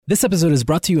This episode is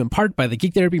brought to you in part by the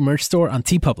Geek Therapy merch store on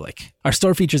TeePublic. Our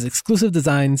store features exclusive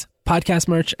designs, podcast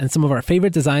merch, and some of our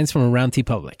favorite designs from around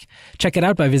TeePublic. Check it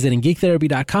out by visiting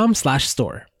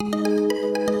geektherapy.com/store.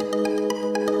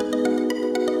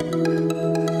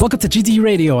 Welcome to GT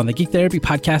Radio on the Geek Therapy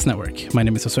Podcast Network. My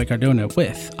name is Josue Cardona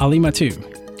with Ali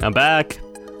Matu. I'm back.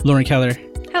 Lauren Keller.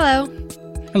 Hello.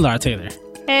 And Laura Taylor.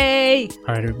 Hey.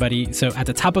 All right, everybody. So at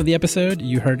the top of the episode,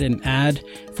 you heard an ad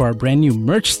for our brand new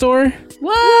merch store.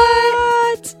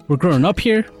 What? We're growing up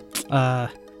here.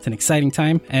 It's an exciting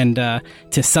time, and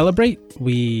to celebrate,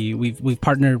 we've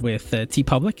partnered with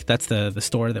TeePublic. That's the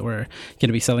store that we're going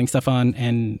to be selling stuff on,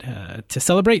 and to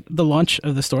celebrate the launch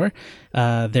of the store,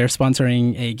 they're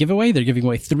sponsoring a giveaway. They're giving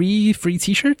away 3 free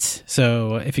T-shirts.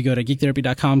 So if you go to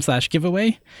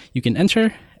geektherapy.com/giveaway, you can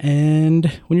enter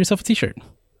and win yourself a T-shirt.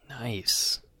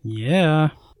 Nice. Yeah.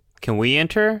 Can we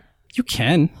enter? You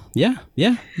can. Yeah,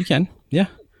 you can. Yeah.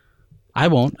 I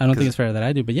won't. I don't think it's fair that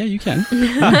I do, but yeah, you can.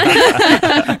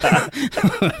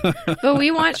 But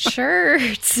we want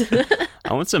shirts.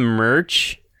 I want some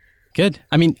merch. Good.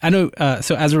 I mean, I know,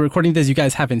 so as we're recording this, you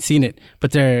guys haven't seen it,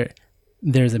 but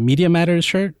there's a Media Matters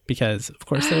shirt, because of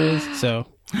course there is. So,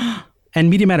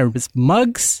 and Media Matters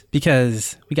mugs,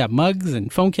 because we got mugs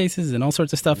and phone cases and all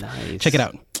sorts of stuff. Nice. Check it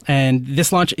out. And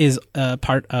this launch is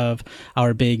part of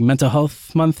our big Mental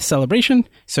Health Month celebration.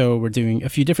 So we're doing a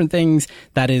few different things.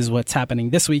 That is what's happening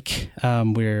this week.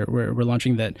 We're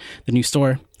launching the new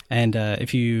store. And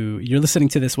if you're listening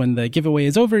to this when the giveaway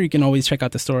is over, you can always check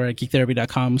out the store at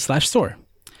geektherapy.com/store.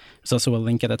 There's also a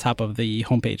link at the top of the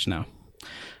homepage now.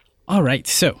 All right.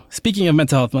 So speaking of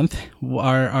Mental Health Month,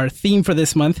 our theme for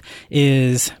this month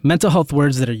is mental health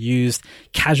words that are used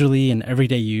casually in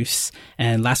everyday use.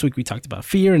 And last week we talked about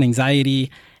fear and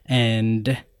anxiety.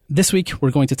 And this week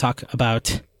we're going to talk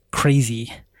about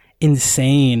crazy,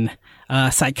 insane,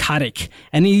 psychotic,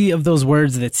 any of those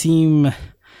words that seem...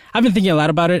 I've been thinking a lot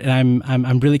about it, and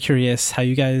I'm really curious how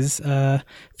you guys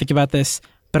think about this.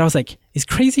 But I was like,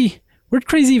 where'd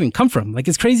crazy even come from? Like,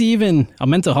 is crazy even a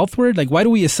mental health word? Like, why do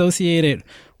we associate it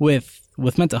with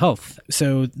mental health?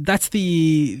 So that's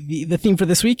the theme for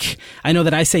this week. I know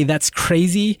that I say that's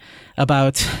crazy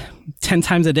about 10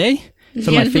 times a day.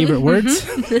 Some of my favorite words.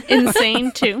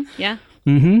 Insane too. Yeah.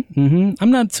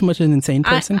 I'm not so much an insane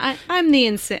person. I'm the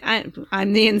insane.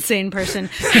 I'm the insane person.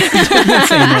 The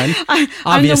insane one,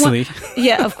 obviously.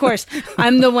 Yeah, of course.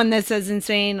 I'm the one that says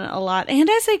insane a lot, and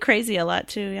I say crazy a lot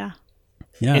too. Yeah.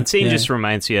 Yeah, insane just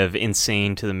reminds you of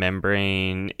insane to the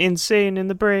membrane, insane in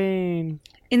the brain.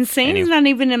 Insane is not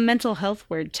even a mental health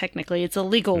word, technically. It's a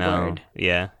legal word.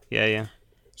 Yeah.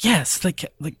 Yes,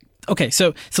 like okay,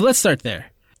 so let's start there.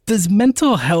 Does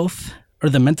mental health or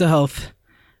the mental health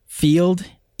field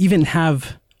even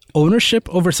have ownership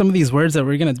over some of these words that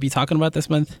we're going to be talking about this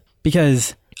month?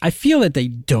 Because I feel that they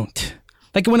don't.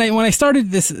 Like when I started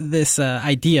this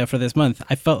idea for this month,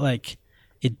 I felt like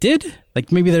it did.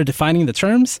 Like maybe they're defining the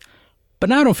terms, but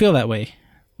now I don't feel that way.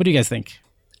 What do you guys think?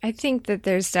 I think that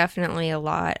there's definitely a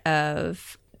lot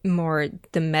of more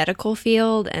the medical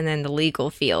field and then the legal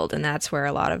field, and that's where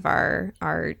a lot of our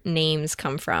names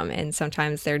come from, and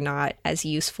sometimes they're not as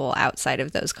useful outside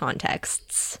of those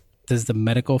contexts. Does the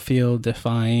medical field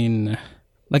define,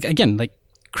 like, again, like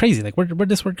crazy? Like where'd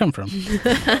this word come from?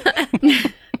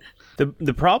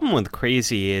 The problem with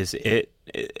crazy is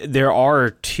there are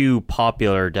 2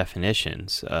 popular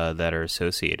definitions that are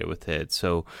associated with it.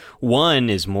 So one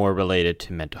is more related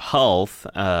to mental health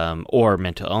or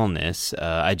mental illness.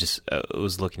 I just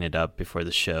was looking it up before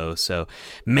the show. So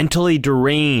mentally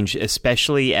deranged,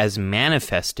 especially as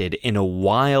manifested in a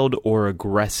wild or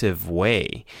aggressive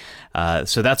way.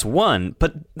 So that's one.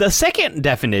 But the second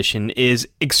definition is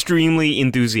extremely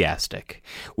enthusiastic,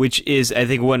 which is, I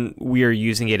think, when we are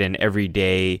using it in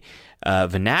everyday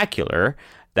vernacular,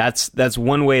 that's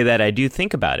one way that I do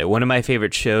think about it. One of my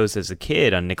favorite shows as a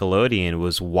kid on Nickelodeon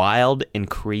was Wild and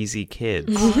Crazy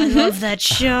Kids. Oh, I love that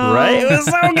show. Right? It was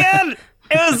so good.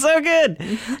 It was so good.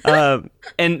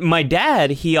 And my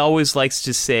dad, he always likes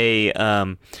to say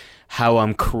how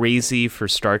I'm crazy for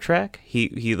Star Trek.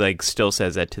 He like still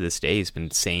says that to this day. He's been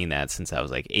saying that since I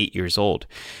was like 8 years old.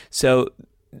 So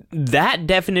that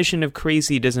definition of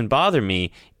crazy doesn't bother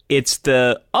me. It's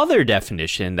the other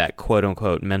definition, that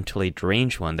quote-unquote mentally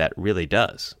deranged one, that really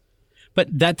does. But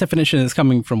that definition is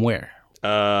coming from where?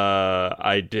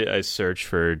 I searched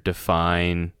for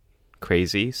define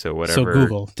crazy, so whatever. So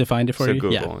Google defined it for you? So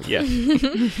Google, yeah.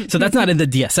 So that's not in the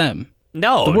DSM.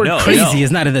 No, the word crazy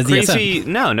is not in the crazy, DSM.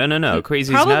 No.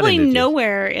 Crazy Probably is not in the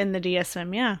nowhere in the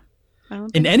DSM, yeah. I don't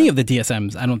think in any of the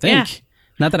DSMs, I don't think. Yeah.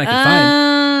 Not that I can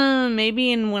find.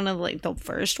 Maybe in one of like the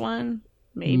first one.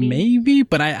 Maybe.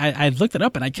 but I looked it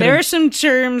up and I couldn't. There are some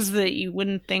terms that you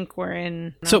wouldn't think were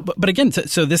in. So, but again,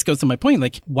 so this goes to my point.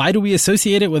 Like, why do we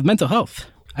associate it with mental health?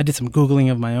 I did some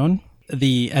Googling of my own,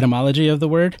 the etymology of the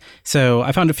word. So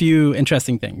I found a few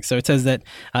interesting things. So it says that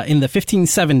in the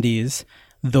 1570s,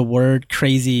 the word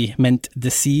crazy meant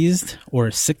diseased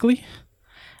or sickly.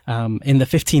 In the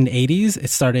 1580s, it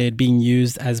started being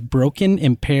used as broken,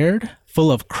 impaired,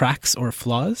 full of cracks or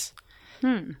flaws.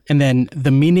 And then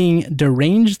the meaning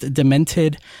deranged,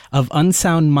 demented, of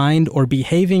unsound mind, or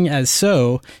behaving as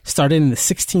so started in the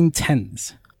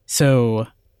 1610s. So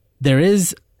there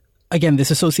is, again,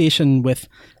 this association with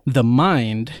the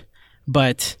mind,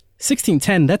 but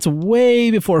 1610, that's way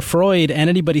before Freud and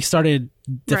anybody started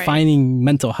defining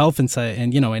mental health and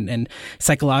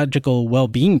psychological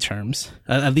well-being terms,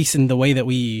 at least in the way that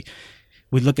we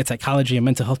look at psychology and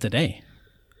mental health today.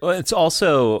 Well, it's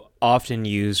also often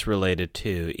used related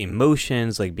to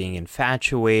emotions, like being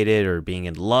infatuated or being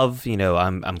in love.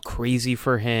 I'm crazy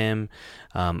for him.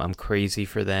 I'm crazy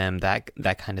for them. That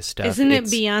kind of stuff. Isn't it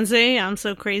Beyonce? I'm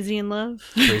so crazy in love.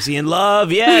 Crazy in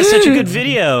love. Yeah, such a good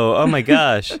video. Oh my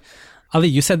gosh. Ali,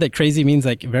 you said that crazy means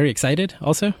like very excited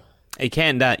also? It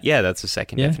can. That's the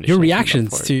second definition. Your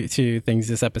reactions to things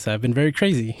this episode have been very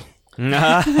crazy.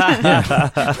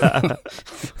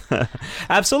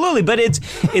 Absolutely, but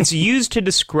it's used to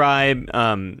describe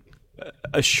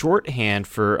a shorthand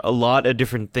for a lot of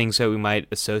different things that we might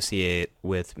associate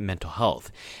with mental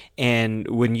health. And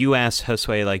when you asked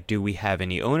Josue, like, do we have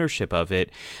any ownership of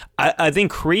it? I think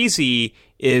crazy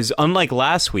is, unlike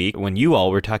last week when you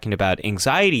all were talking about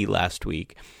anxiety last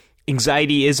week,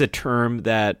 anxiety is a term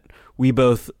that we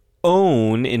both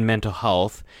own in mental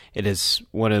health. It is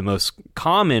one of the most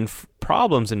common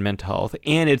problems in mental health,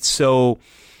 and it's so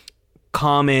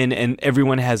common and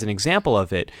everyone has an example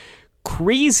of it.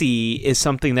 Crazy is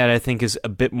something that I think is a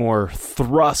bit more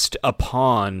thrust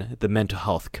upon the mental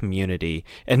health community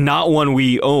and not one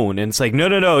we own. And it's like,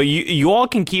 no, you all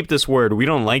can keep this word. We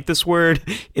don't like this word.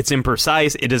 It's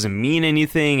imprecise. It doesn't mean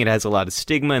anything. It has a lot of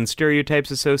stigma and stereotypes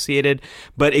associated,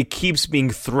 but it keeps being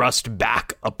thrust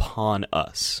back upon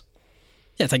us.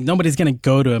 Yeah, it's like nobody's going to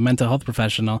go to a mental health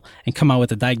professional and come out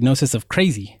with a diagnosis of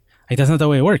crazy. Like, that's not the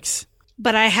way it works.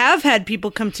 But I have had people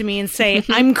come to me and say,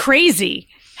 I'm crazy.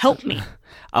 Help me.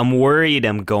 I'm worried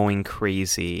I'm going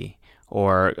crazy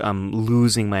or I'm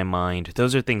losing my mind.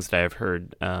 Those are things that I've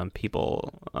heard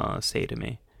people say to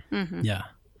me. Mm-hmm.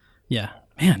 Yeah.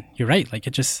 Man, you're right. Like,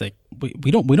 it just like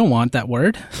we don't want that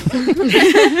word.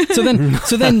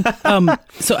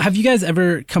 So have you guys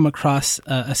ever come across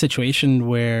a situation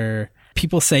where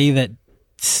people say that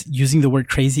using the word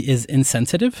crazy is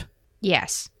insensitive?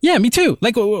 Yes. Yeah, me too.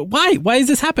 Like, why? Why is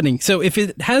this happening? So if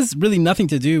it has really nothing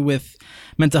to do with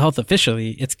mental health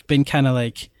officially, it's been kind of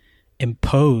like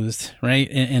imposed, right?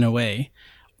 In a way.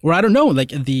 Or I don't know, like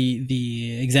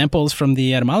the examples from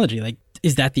the etymology, like,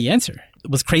 is that the answer?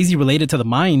 Was crazy related to the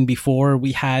mind before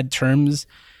we had terms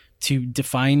to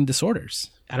define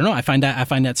disorders? I don't know. I find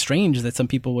that strange that some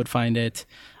people would find it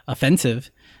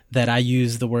offensive that I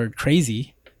use the word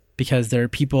crazy because there are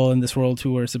people in this world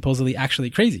who are supposedly actually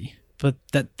crazy, but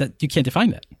that you can't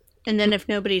define that. And then if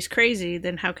nobody's crazy,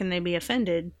 then how can they be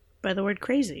offended by the word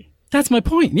crazy? That's my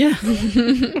point. Yeah.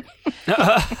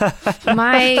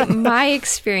 My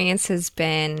experience has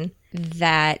been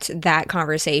that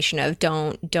conversation of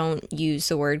don't use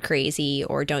the word crazy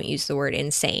or don't use the word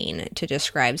insane to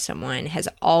describe someone has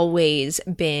always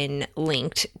been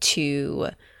linked to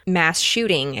mass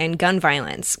shooting and gun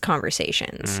violence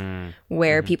conversations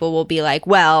where people will be like,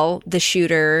 well, the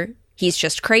shooter, he's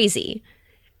just crazy.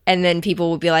 And then people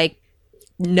will be like,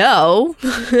 no,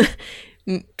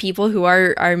 people who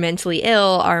are mentally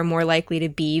ill are more likely to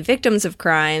be victims of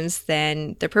crimes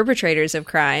than the perpetrators of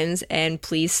crimes, and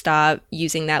please stop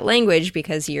using that language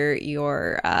because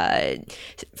you're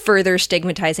further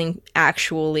stigmatizing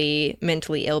actually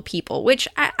mentally ill people, which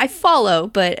I follow,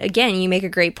 but again, you make a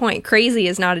great point. Crazy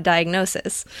is not a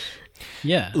diagnosis.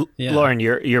 Yeah. Lauren,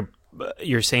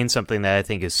 you're saying something that I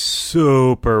think is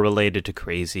super related to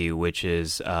crazy, which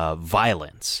is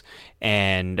violence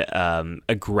and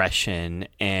aggression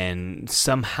and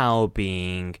somehow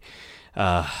being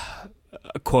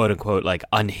quote unquote like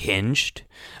unhinged.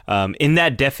 In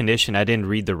that definition, I didn't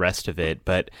read the rest of it,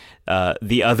 but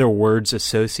the other words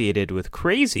associated with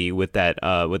crazy with that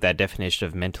definition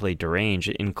of mentally deranged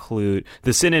include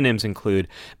the synonyms include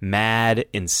mad,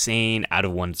 insane, out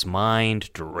of one's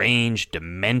mind, deranged,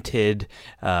 demented,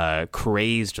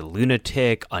 crazed,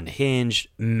 lunatic, unhinged,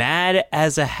 mad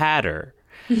as a hatter.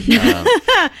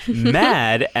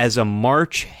 Mad as a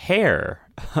March hare.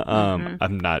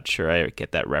 I'm not sure I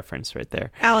get that reference right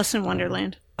there. Alice in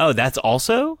Wonderland. Oh, that's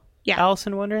also Yeah. Alice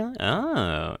in Wonderland?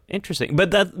 Oh, interesting.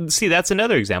 But that's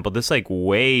another example. This like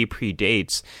way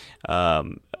predates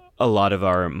a lot of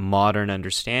our modern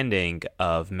understanding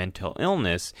of mental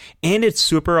illness, and it's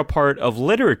super a part of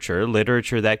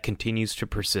literature that continues to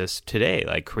persist today,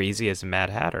 like Crazy as a Mad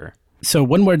Hatter. So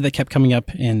one word that kept coming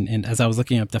up in as I was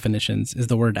looking up definitions is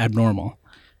the word abnormal.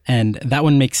 And that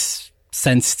one makes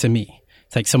sense to me.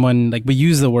 It's like someone, like we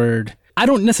use the word, I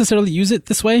don't necessarily use it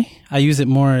this way. I use it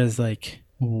more as like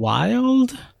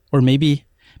wild or maybe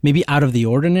out of the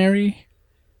ordinary.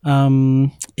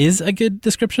 Is a good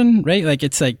description, right? Like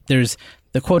it's like there's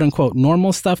the quote unquote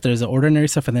normal stuff, there's the ordinary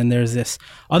stuff, and then there's this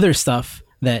other stuff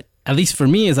that, at least for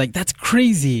me, is like, that's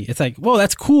crazy. It's like, whoa,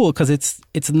 that's cool because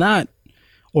it's not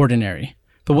ordinary.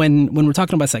 But when we're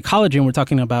talking about psychology and we're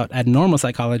talking about abnormal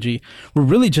psychology, we're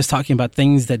really just talking about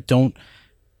things that don't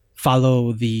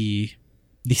follow the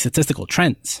statistical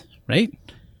trends, right?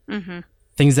 Mm-hmm.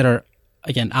 Things that are,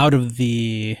 again, out of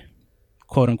the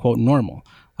quote unquote normal,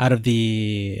 out of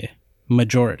the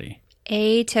majority.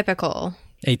 Atypical,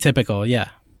 yeah.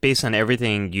 Based on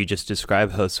everything you just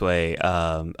described, Josue,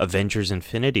 Avengers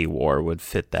Infinity War would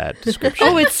fit that description.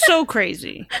 Oh, it's so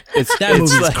crazy. That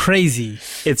movie's crazy.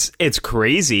 It's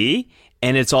crazy,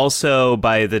 and it's also,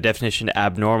 by the definition,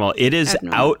 abnormal. It is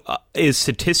is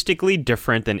statistically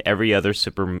different than every other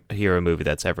superhero movie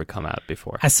that's ever come out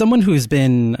before. As someone who's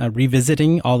been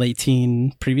revisiting all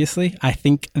 18 previously, I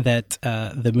think that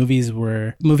the movies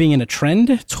were moving in a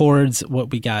trend towards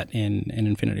what we got in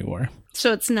Infinity War.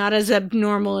 So it's not as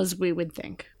abnormal as we would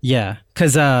think. Yeah,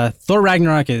 because Thor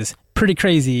Ragnarok is pretty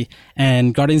crazy,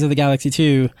 and Guardians of the Galaxy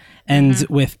 2 ends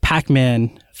with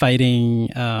Pac-Man fighting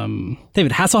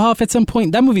David Hasselhoff at some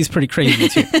point. That movie's pretty crazy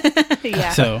too.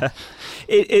 Yeah. So,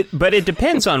 but it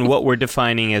depends on what we're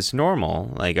defining as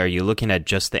normal. Like, are you looking at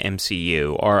just the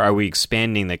MCU, or are we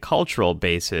expanding the cultural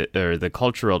basis or the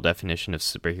cultural definition of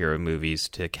superhero movies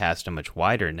to cast a much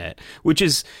wider net? Which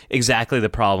is exactly the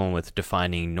problem with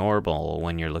defining normal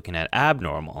when you're looking at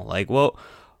abnormal. Like, well,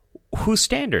 whose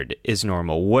standard is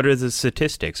normal? What are the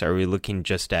statistics? Are we looking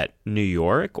just at New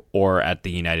York, or at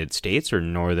the United States, or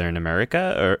Northern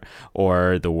America,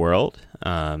 or the world?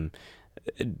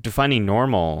 Defining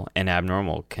normal and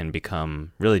abnormal can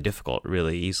become really difficult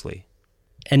really easily.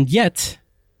 And yet,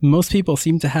 most people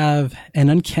seem to have an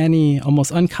uncanny,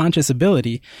 almost unconscious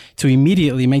ability to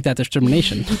immediately make that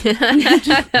determination.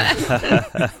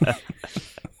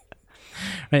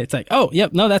 Right? It's like, oh,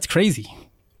 yep, no, that's crazy.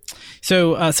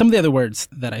 So some of the other words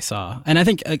that I saw, and I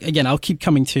think, again, I'll keep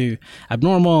coming to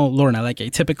abnormal, Lauren, I like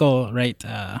atypical, right?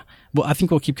 Well, I think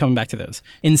we'll keep coming back to those.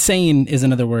 Insane is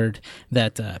another word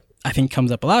that I think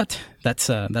comes up a lot. That's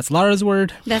Lara's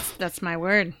word. That's my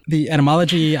word. The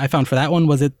etymology I found for that one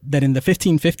was that in the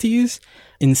 1550s,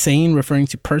 insane, referring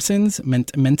to persons,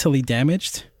 meant mentally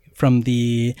damaged, from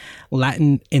the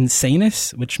Latin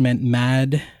insanus, which meant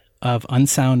mad of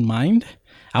unsound mind,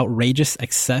 outrageous,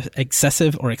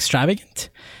 excessive, or extravagant.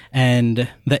 And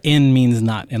the in means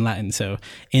not in Latin. So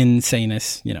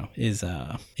insanus,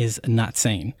 is not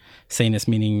sane. Sanus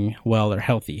meaning well or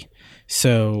healthy.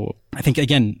 So I think,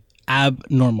 again,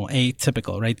 abnormal,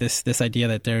 atypical, right? This idea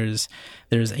that there's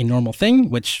a normal thing,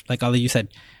 which, like Ali, you said,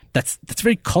 that's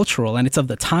very cultural, and it's of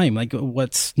the time. Like,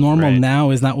 what's normal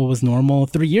now is not what was normal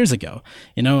 3 years ago,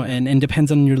 and depends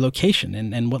on your location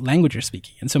and what language you're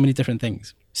speaking, and so many different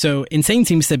things. So insane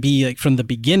seems to be, like, from the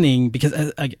beginning,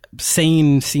 because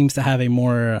sane seems to have a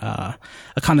more a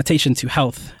connotation to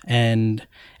health, and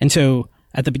so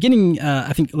at the beginning,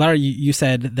 I think, Lara, you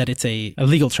said that it's a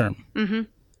legal term. Mm-hmm.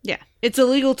 Yeah, it's a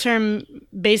legal term,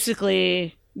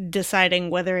 basically deciding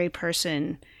whether a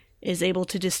person is able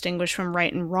to distinguish from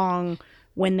right and wrong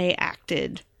when they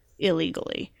acted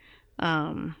illegally,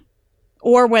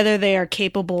 or whether they are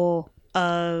capable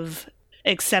of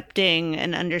accepting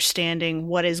and understanding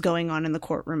what is going on in the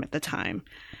courtroom at the time.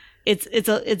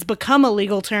 It's become a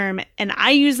legal term, and I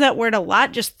use that word a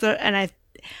lot.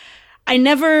 I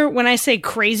never, when I say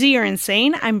crazy or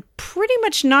insane, I'm pretty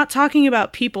much not talking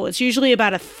about people. It's usually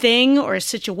about a thing or a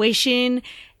situation.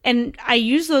 And I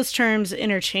use those terms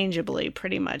interchangeably,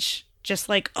 pretty much. Just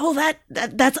like, oh,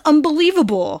 that's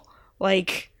unbelievable.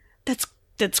 Like,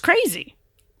 that's crazy.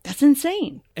 That's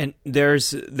insane. And there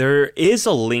is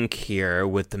a link here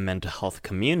with the mental health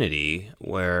community,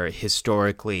 where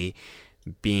historically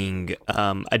being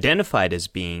identified as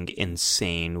being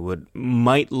insane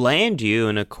might land you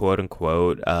in a quote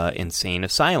unquote insane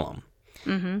asylum.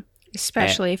 Mm-hmm.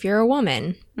 Especially if you're a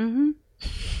woman. Mm-hmm.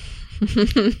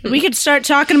 We could start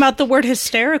talking about the word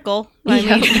hysterical. I mean.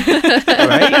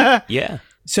 Right? Yeah.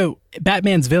 So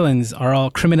Batman's villains are all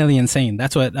criminally insane.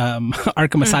 That's what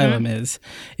Arkham Asylum is.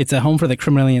 It's a home for the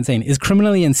criminally insane. Is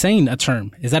criminally insane a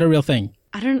term? Is that a real thing?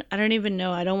 I don't even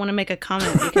know. I don't want to make a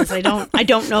comment because I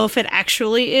don't know if it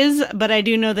actually is, but I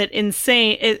do know that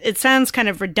insane, it sounds kind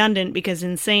of redundant because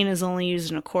insane is only used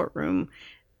in a courtroom.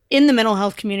 In the mental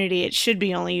health community, it should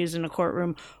be only used in a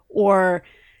courtroom, or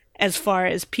as far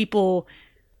as people,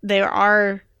 there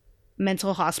are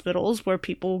mental hospitals where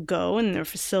people go, and there are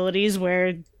facilities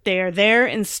where they are there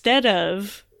instead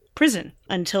of prison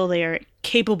until they are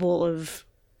capable of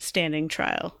standing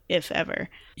trial, if ever.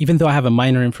 Even though I have a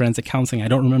minor in forensic counseling, I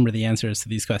don't remember the answers to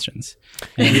these questions.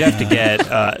 And, You'd have to get,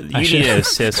 you need an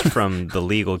assist from the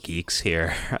legal geeks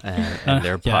here and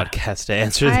their podcast to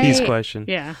answer these questions.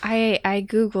 Yeah. I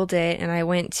Googled it and I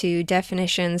went to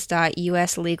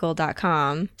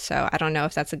definitions.uslegal.com. So I don't know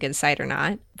if that's a good site or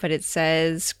not, but it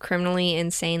says criminally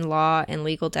insane law and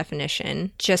legal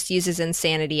definition just uses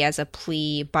insanity as a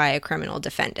plea by a criminal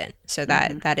defendant. So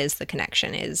that is the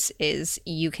connection is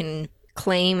you can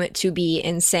claim to be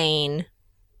insane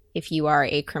if you are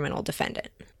a criminal defendant.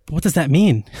 What does that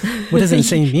mean? What does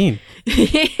insane mean?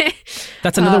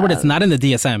 That's another word. It's not in the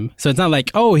DSM. So it's not like,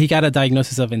 oh, he got a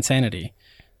diagnosis of insanity.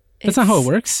 That's not how it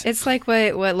works. It's like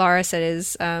what Laura said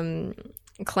is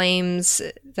claims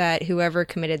that whoever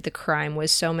committed the crime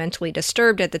was so mentally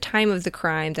disturbed at the time of the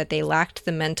crime that they lacked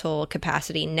the mental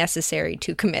capacity necessary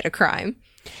to commit a crime.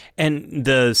 And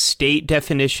the state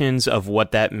definitions of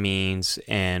what that means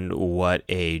and what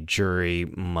a jury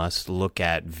must look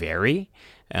at vary.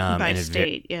 By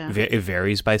state, It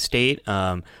varies by state.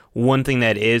 One thing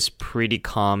that is pretty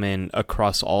common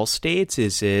across all states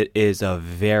is it is a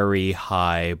very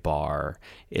high bar.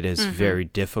 It is very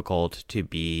difficult to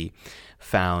be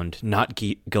found not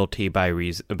guilty by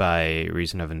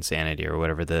reason of insanity or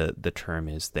whatever the term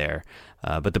is there.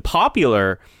 But the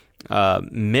popular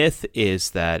myth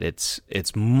is that it's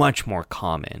much more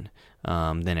common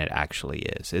than it actually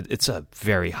is. It's a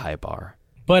very high bar.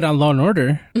 But on Law and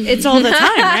Order, it's all the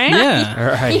time,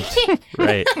 right? Yeah,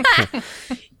 right.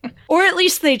 Or at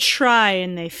least they try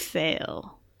and they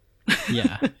fail.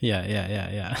 yeah.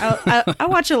 I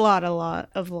watch a lot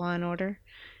of Law and Order.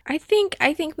 I think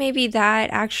maybe that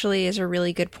actually is a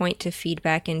really good point to feed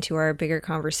back into our bigger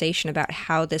conversation about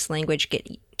how this language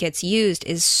gets used.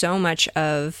 Is so much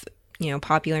of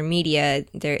popular media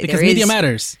because media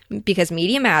matters. Because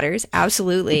media matters,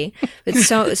 absolutely. But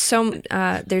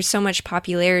there's so much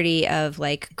popularity of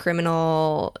like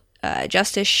criminal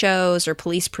justice shows or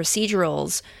police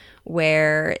procedurals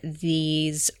where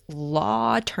these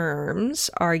law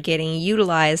terms are getting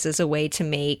utilized as a way to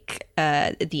make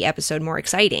the episode more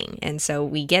exciting. And so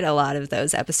we get a lot of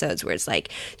those episodes where it's like,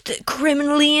 the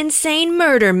criminally insane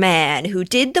murder man who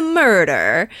did the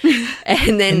murder.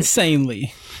 And then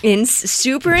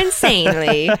super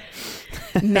insanely,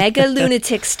 mega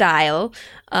lunatic style.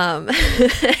 And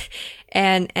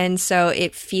so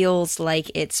it feels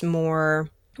like it's more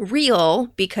real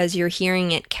because you're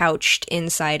hearing it couched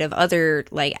inside of other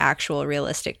like actual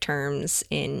realistic terms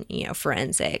in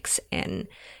forensics and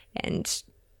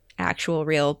actual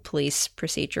real police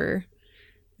procedure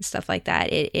and stuff like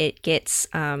that. It gets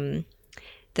the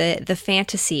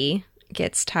fantasy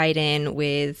gets tied in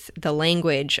with the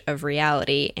language of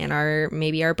reality, and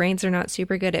maybe our brains are not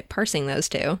super good at parsing those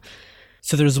two.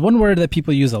 So there's one word that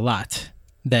people use a lot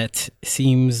that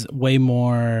seems way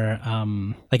more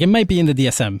like it might be in the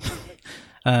DSM.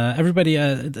 Everybody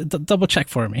double check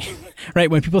for me.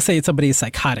 Right, when people say somebody is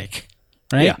psychotic,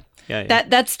 right? Yeah.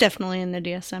 That's definitely in the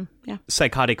DSM. Yeah.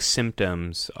 Psychotic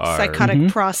symptoms are psychotic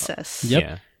process.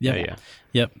 Yep.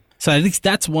 So at least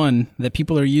that's one that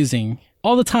people are using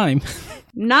all the time.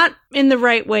 Not in the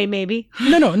right way, maybe.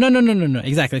 No.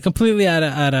 Exactly. Completely out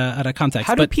of context.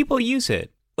 How do people use it?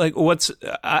 Like,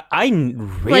 I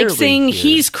rarely like saying hear.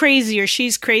 He's crazy or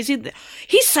she's crazy.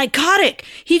 He's psychotic.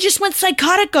 He just went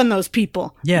psychotic on those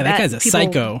people. Yeah, that guy's a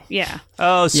psycho. Yeah.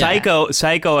 Oh, psycho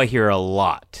I hear a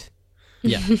lot.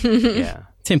 Yeah. Yeah.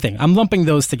 Same thing. I'm lumping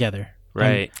those together.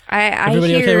 Right.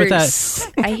 Everybody okay with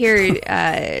that? I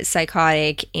hear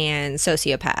psychotic and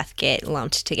sociopath get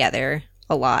lumped together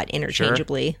a lot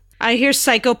interchangeably. Sure. I hear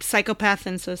psychopath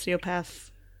and sociopath.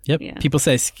 Yep. Yeah. People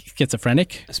say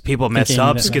schizophrenic. People mess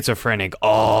up schizophrenic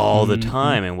all the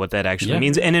time and what that actually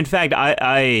means. And in fact,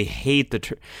 I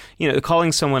hate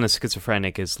calling someone a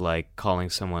schizophrenic is like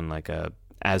calling someone like a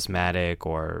asthmatic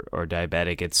or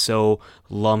diabetic. It so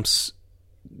lumps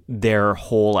their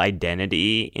whole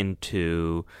identity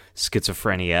into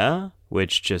schizophrenia,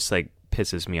 which just like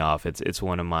pisses me off. It's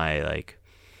one of my like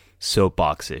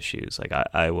soapbox issues. Like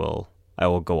I will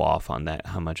go off on that,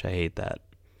 how much I hate that.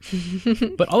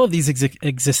 But all of these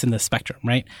exist in the spectrum,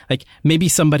 right? Like maybe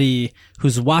somebody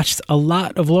who's watched a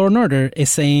lot of Law and Order is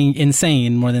saying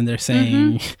insane more than they're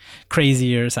saying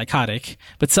crazy or psychotic.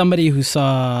 But somebody who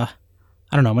saw,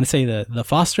 I don't know, I'm going to say the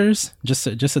Fosters, just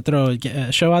to throw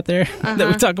a show out there that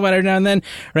we talk about every now and then,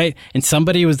 right? And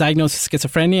somebody was diagnosed with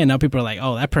schizophrenia, and now people are like,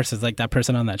 oh, that person's like that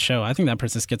person on that show. I think that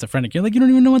person's schizophrenic. You're like, you don't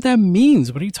even know what that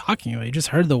means. What are you talking about? You just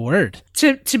heard the word.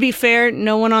 To be fair,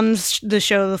 no one on the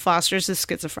show The Fosters is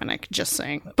schizophrenic. Just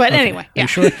saying. But anyway, Are you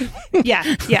sure? yeah.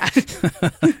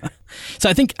 So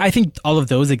I think all of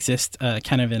those exist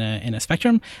kind of in a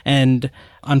spectrum. And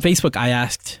on Facebook, I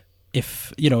asked,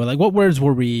 if, like what words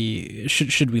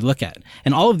should we look at?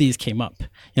 And all of these came up,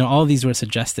 all of these were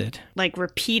suggested. Like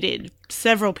repeated,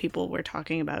 several people were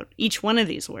talking about each one of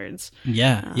these words.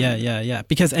 Yeah.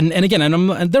 Because, and again,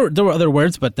 and there were other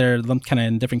words, but they're lumped kind of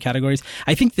in different categories.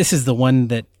 I think this is the one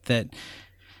that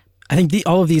I think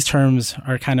all of these terms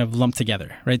are kind of lumped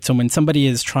together, right? So when somebody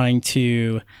is trying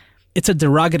to, it's a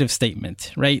derogative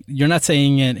statement, right? You're not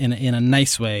saying it in a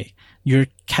nice way. You're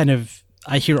kind of,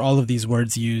 I hear all of these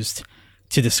words used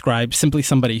to describe simply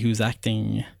somebody who's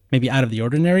acting maybe out of the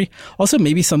ordinary. Also,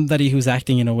 maybe somebody who's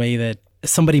acting in a way that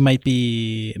somebody might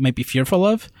be fearful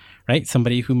of, right?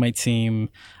 Somebody who might seem,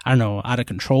 I don't know, out of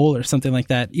control or something like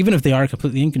that. Even if they are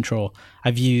completely in control,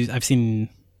 I've seen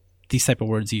these type of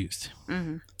words used.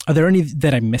 Mm-hmm. Are there any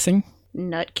that I'm missing?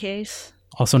 Nutcase.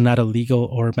 Also not a legal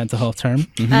or mental health term.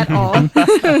 Mm-hmm. At all.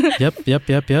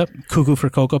 Yep. Cuckoo for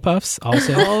Cocoa Puffs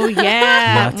also. Oh,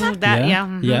 yeah.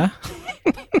 Yeah.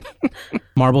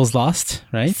 Marbles Lost,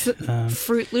 right?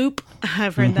 Fruit Loop.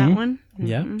 I've heard that one.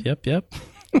 Mm-hmm. Yep.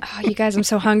 Oh, you guys, I'm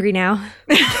so hungry now.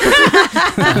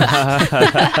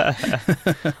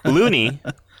 Looney.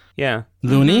 Yeah.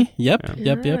 Looney. Yep.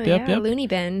 Looney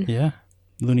Bin. Yeah.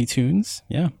 Looney Tunes.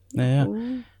 Yeah.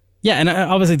 Yeah, and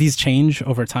obviously these change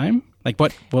over time. Like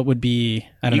what would be,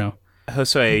 I don't know.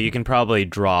 Josue, you can probably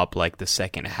drop like the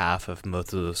second half of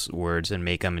most of those words and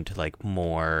make them into like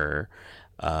more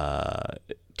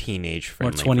teenage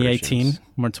friendly.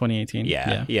 More 2018.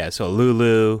 Yeah. So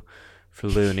Lulu for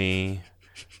Looney,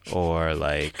 or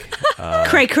like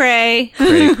Cray Cray.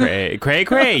 Cray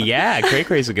Cray. Yeah, Cray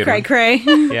Cray's a good one. Cray.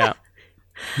 Yeah.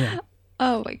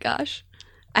 Oh my gosh.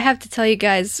 I have to tell you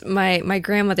guys, my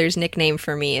grandmother's nickname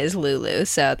for me is Lulu,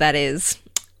 so that is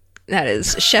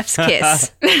Chef's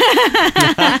Kiss.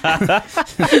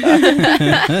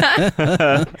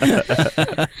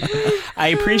 I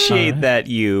appreciate that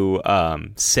you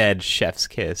said Chef's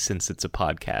Kiss, since it's a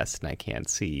podcast and I can't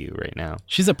see you right now.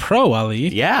 She's a pro, Ali.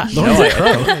 Yeah. Lauren's a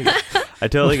pro. I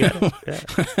totally get it.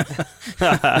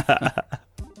 Yeah.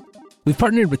 We've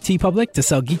partnered with TeePublic to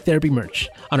sell Geek Therapy merch.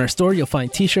 On our store, you'll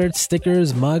find t-shirts,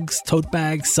 stickers, mugs, tote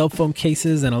bags, cell phone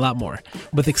cases, and a lot more,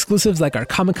 with exclusives like our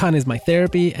Comic-Con is My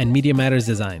Therapy and Media Matters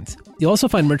designs. You'll also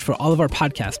find merch for all of our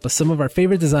podcasts, plus some of our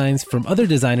favorite designs from other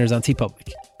designers on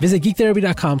TeePublic. Visit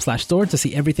geektherapy.com/store to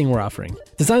see everything we're offering.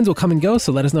 Designs will come and go,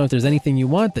 so let us know if there's anything you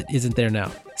want that isn't there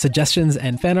now. Suggestions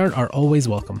and fan art are always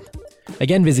welcome.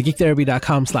 Again, visit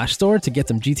geektherapy.com/store to get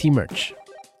some GT merch.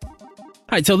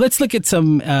 All right, so let's look at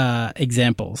some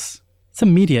examples,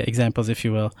 some media examples, if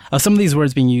you will, of some of these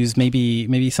words being used.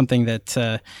 Maybe something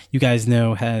that you guys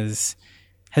know has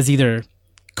either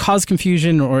caused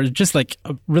confusion or just like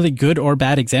a really good or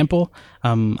bad example.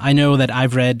 I know that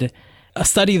I've read a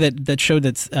study that showed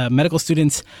that medical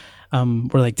students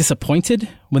were like disappointed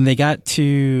when they got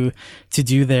to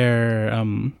do their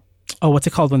what's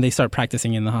it called when they start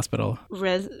practicing in the hospital?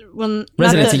 Residency.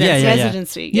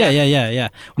 Residency. Yeah.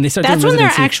 When they start That's doing when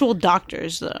residency, they're actual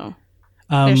doctors, though.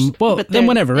 Then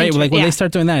whenever, right? Like when they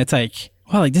start doing that, it's like,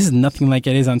 well, like this is nothing like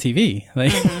it is on TV.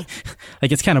 Like,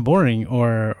 like it's kind of boring,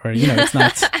 or it's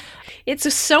not.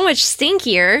 It's so much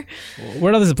stinkier.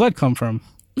 Where does this blood come from?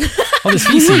 All this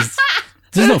feces.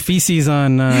 There's no feces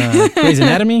on Grey's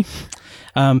Anatomy.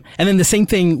 And then the same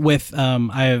thing with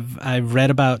I've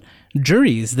read about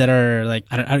juries that are like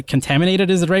contaminated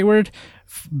is the right word,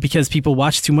 because people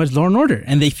watch too much Law and Order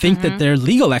and they think that they're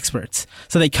legal experts.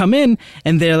 So they come in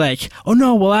and they're like, oh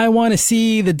no, well I want to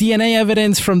see the DNA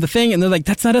evidence from the thing, and they're like,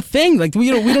 that's not a thing. Like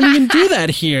we don't even do that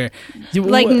here.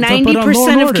 Like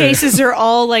 90% of cases are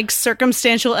all like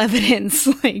circumstantial evidence.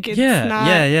 Like it's not.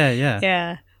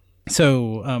 Yeah.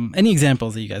 So any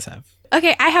examples that you guys have?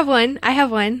 Okay, I have one.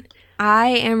 I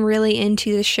am really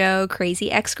into the show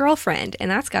Crazy Ex-Girlfriend, and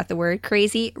that's got the word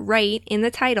crazy right in the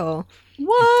title.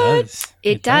 What?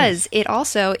 It does. It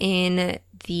also, in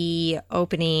the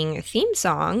opening theme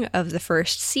song of the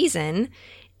first season,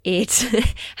 it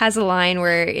has a line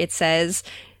where it says,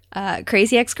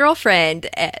 crazy ex-girlfriend.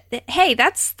 Hey,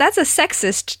 that's a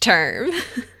sexist term.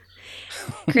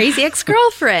 Crazy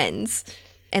Ex-Girlfriends.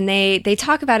 And they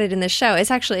talk about it in the show. It's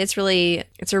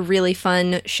a really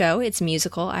fun show. It's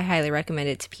musical. I highly recommend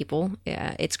it to people.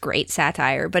 It's great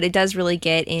satire, but it does really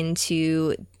get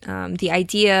into the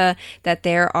idea that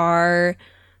there are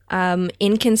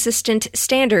inconsistent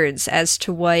standards as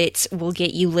to what will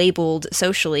get you labeled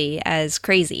socially as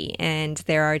crazy. And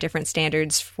there are different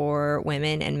standards for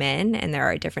women and men, and there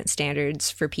are different standards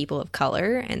for people of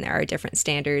color, and there are different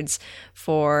standards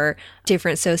for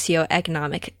different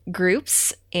socioeconomic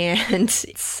groups. And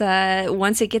it's,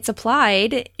 once it gets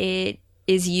applied, it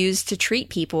is used to treat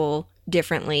people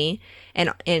differently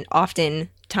and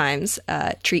oftentimes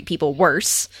treat people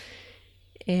worse.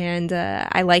 And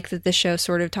I like that the show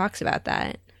sort of talks about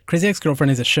that. Crazy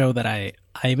Ex-Girlfriend is a show that I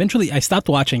eventually stopped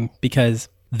watching because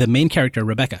the main character,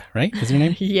 Rebecca, right? Is her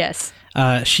name? Yes.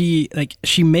 She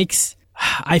makes,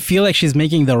 I feel like she's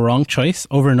making the wrong choice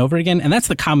over and over again. And that's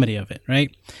the comedy of it,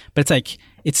 right? But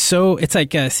it's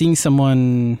like seeing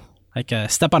someone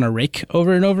step on a rake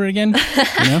over and over again,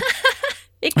 you know?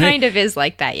 It kind of is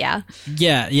like that, yeah.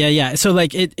 Yeah. So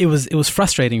it was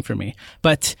frustrating for me,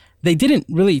 but they didn't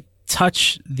really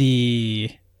touch the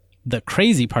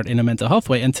crazy part in a mental health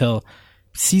way until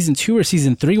season 2 or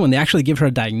season 3 when they actually give her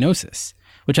a diagnosis,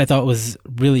 which I thought was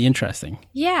really interesting.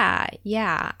 Yeah.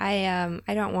 I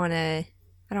don't want to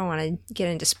get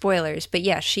into spoilers, but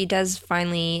yeah, she does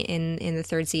finally in the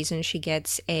 3rd season, she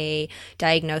gets a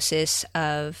diagnosis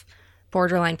of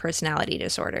borderline personality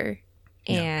disorder.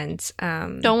 Yeah. And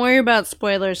don't worry about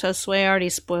spoilers. Josue already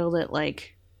spoiled it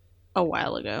like a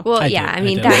while ago. Well, I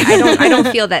I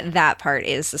don't feel that part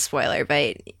is the spoiler,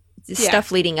 but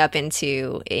stuff leading up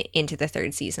into the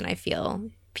 3rd season, I feel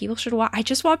people should watch. I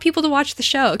just want people to watch the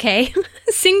show, okay?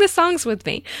 Sing the songs with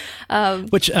me.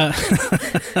 Which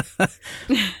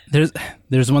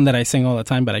there's one that I sing all the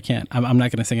time, but I can't. I'm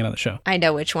not going to sing it on the show. I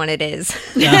know which one it is.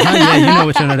 Yeah, you know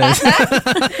which one it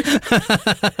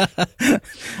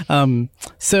is.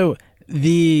 So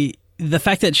the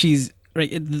fact that she's right,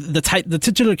 the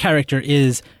titular character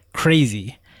is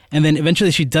crazy, and then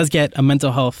eventually she does get a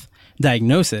mental health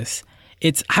diagnosis.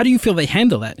 How do you feel they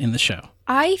handle that in the show?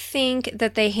 I think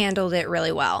that they handled it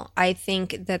really well. I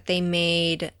think that they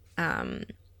made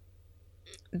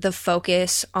the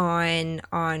focus on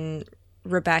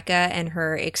Rebecca and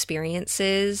her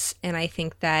experiences, and I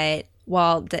think that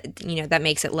while that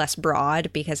makes it less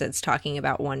broad because it's talking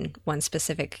about one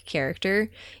specific character,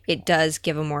 it does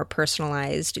give a more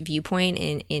personalized viewpoint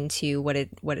into what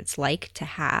it's like to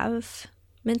have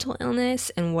mental illness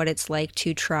and what it's like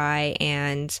to try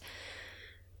and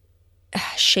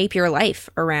shape your life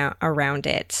around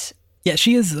it. Yeah,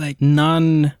 she is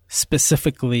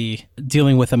non-specifically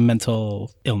dealing with a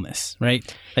mental illness, right?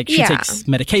 She takes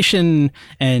medication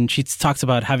and she talks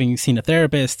about having seen a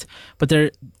therapist, but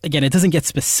it doesn't get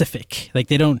specific.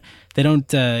 They don't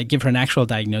give her an actual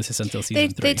diagnosis until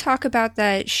season 3. They talk about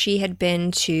that she had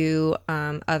been to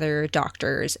other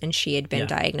doctors and she had been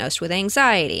diagnosed with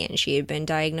anxiety and she had been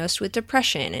diagnosed with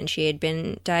depression and she had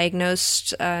been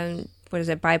diagnosed,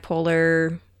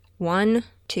 bipolar 1,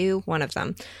 2, one of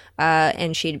them.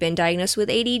 And she'd been diagnosed with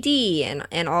ADD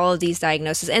and all of these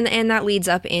diagnoses. And that leads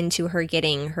up into her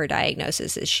getting her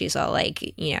diagnosis. Is she's all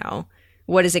like,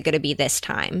 what is it going to be this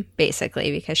time, basically,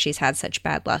 because she's had such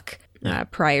bad luck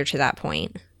prior to that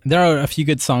point. There are a few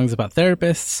good songs about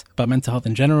therapists, about mental health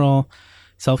in general,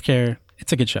 self-care.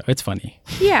 It's a good show. It's funny.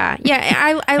 Yeah.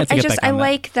 I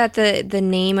like that the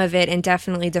name of it, and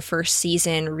definitely the first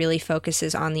season, really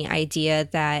focuses on the idea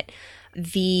that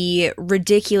the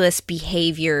ridiculous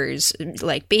behaviors,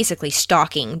 like basically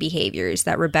stalking behaviors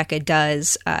that Rebecca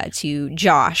does to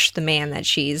Josh, the man that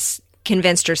she's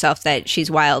convinced herself that she's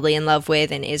wildly in love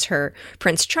with and is her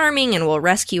Prince Charming and will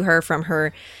rescue her from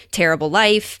her terrible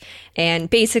life. And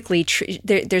basically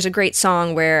there's a great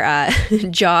song where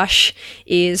Josh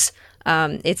is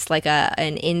it's like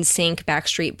an NSYNC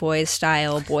Backstreet Boys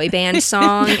style boy band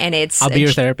song, and it's I'll be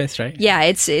your therapist, right? Yeah,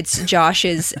 it's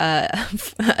Josh's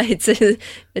it's a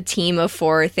team of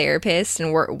 4 therapists,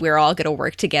 and we're all going to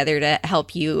work together to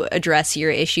help you address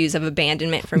your issues of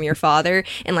abandonment from your father.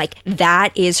 And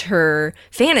that is her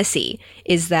fantasy,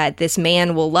 is that this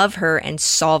man will love her and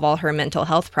solve all her mental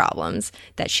health problems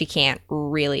that she can't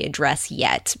really address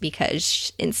yet,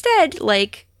 because instead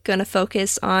gonna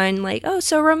focus on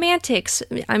so romantics.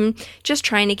 I'm just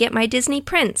trying to get my Disney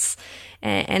prince.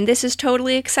 And this is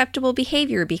totally acceptable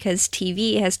behavior because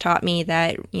TV has taught me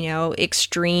that,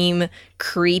 extreme,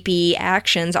 creepy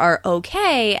actions are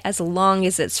okay as long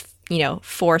as it's,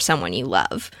 for someone you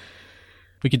love.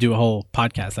 We could do a whole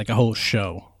podcast, a whole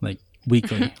show,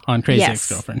 weekly on Crazy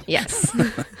Ex-Girlfriend. Yes,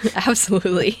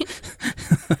 absolutely.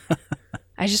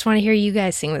 I just want to hear you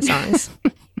guys sing the songs.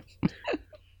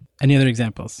 Any other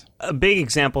examples? A big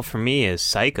example for me is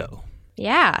Psycho.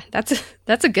 Yeah, that's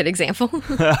a good example.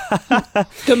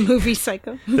 The movie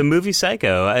Psycho. The movie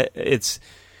Psycho.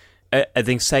 I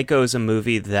think Psycho is a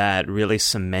movie that really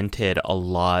cemented a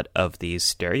lot of these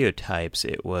stereotypes.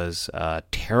 It was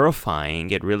terrifying.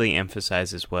 It really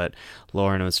emphasizes what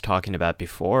Lauren was talking about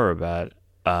before, about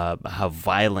how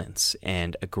violence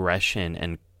and aggression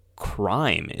and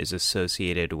crime is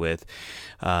associated with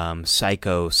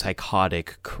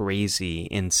psychotic, crazy,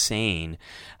 insane.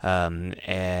 The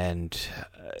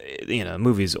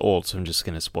movie's old, so I'm just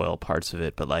going to spoil parts of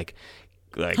it, but like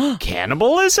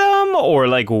cannibalism or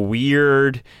like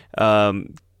weird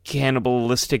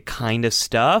cannibalistic kind of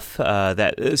stuff,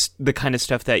 that is the kind of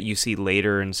stuff that you see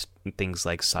later in things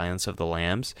like Silence of the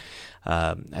Lambs.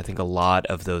 I think a lot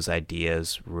of those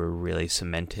ideas were really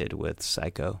cemented with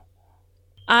Psycho.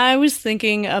 I was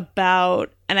thinking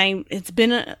about, and it's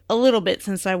been a little bit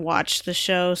since I watched the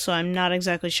show, so I'm not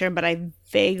exactly sure, but I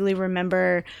vaguely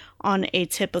remember on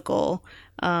Atypical,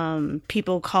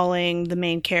 people calling the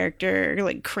main character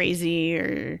like crazy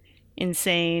or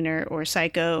insane or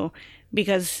psycho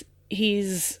because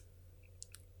he's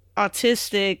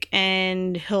autistic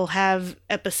and he'll have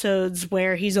episodes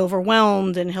where he's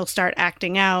overwhelmed and he'll start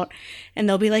acting out and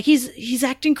they'll be like, he's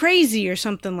acting crazy or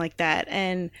something like that.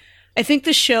 And I think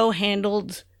the show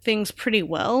handled things pretty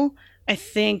well. I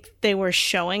think they were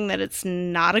showing that it's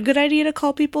not a good idea to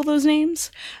call people those names.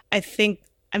 I think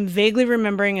I'm vaguely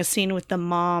remembering a scene with the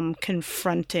mom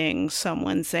confronting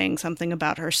someone saying something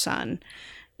about her son,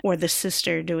 or the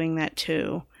sister doing that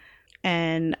too.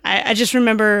 And I just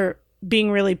remember being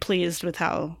really pleased with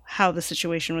how the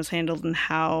situation was handled and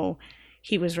how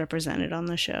he was represented on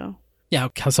the show. Yeah,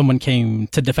 how someone came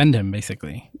to defend him,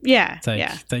 basically. Yeah, It's like,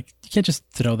 yeah. It's like you can't just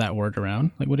throw that word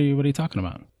around. Like, what are you talking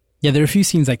about? Yeah, there are a few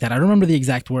scenes like that. I don't remember the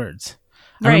exact words.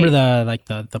 I remember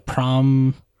the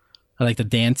prom, or like the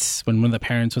dance when one of the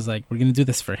parents was like, "We're gonna do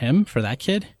this for him, for that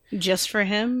kid." Just for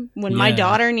him? When my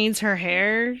daughter needs her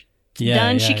hair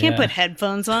done, she can't put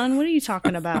headphones on. What are you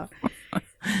talking about?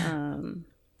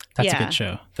 That's a good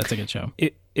show. That's a good show.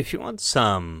 If you want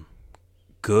some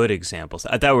good examples,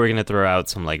 I thought we were going to throw out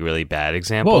some like really bad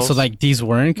examples. Whoa, so like these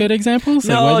weren't good examples?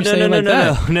 Like,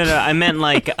 No. I meant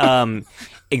like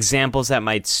examples that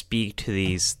might speak to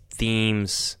these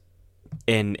themes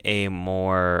in a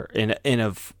more in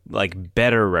a like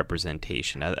better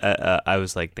representation. I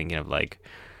was like thinking of like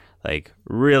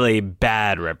really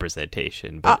bad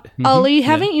representation. But Ollie,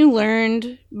 haven't you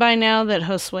learned by now that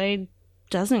Josue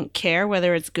doesn't care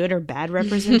whether it's good or bad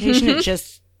representation? It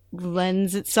just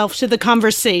lends itself to the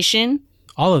conversation.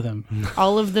 All of them.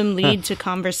 All of them lead to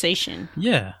conversation.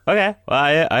 Yeah. okay,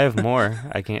 well I have more.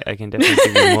 I can definitely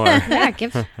give you more. Yeah,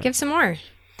 give some more.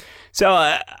 So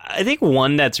I think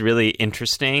one that's really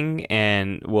interesting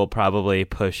and will probably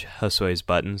push Josue's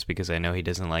buttons because I know he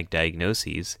doesn't like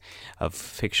diagnoses of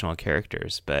fictional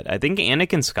characters. But I think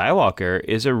Anakin Skywalker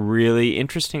is a really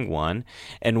interesting one,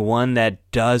 and one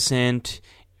that doesn't,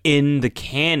 in the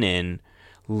canon,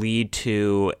 lead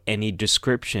to any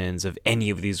descriptions of any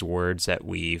of these words that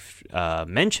we've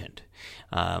mentioned.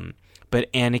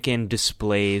 But Anakin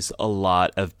displays a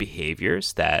lot of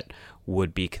behaviors that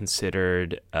would be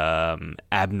considered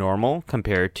abnormal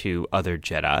compared to other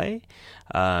Jedi.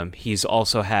 He's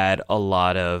also had a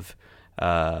lot of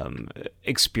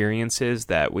experiences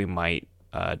that we might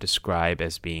describe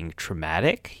as being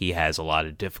traumatic. He has a lot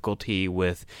of difficulty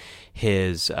with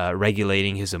his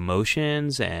regulating his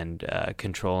emotions and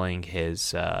controlling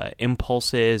his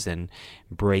impulses and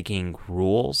breaking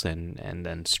rules and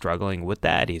then struggling with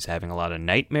that. He's having a lot of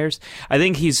nightmares. I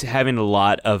think he's having a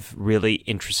lot of really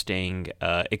interesting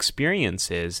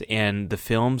experiences, and the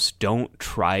films don't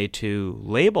try to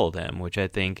label them, which I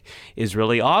think is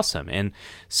really awesome. And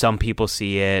some people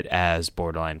see it as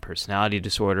borderline personality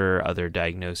disorder. Other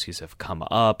diagnoses have come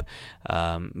up.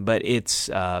 But it's,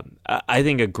 I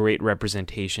think, a great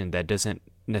representation that doesn't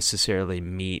necessarily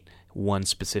meet one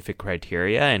specific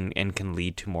criteria and can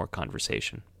lead to more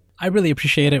conversation. I really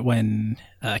appreciate it when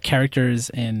characters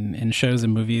in shows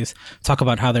and movies talk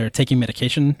about how they're taking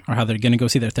medication or how they're going to go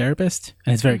see their therapist.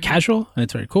 And it's very casual and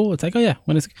it's very cool. It's like, oh yeah,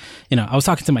 when is, I was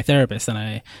talking to my therapist and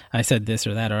I said this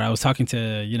or that, or I was talking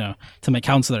to, to my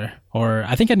counselor, or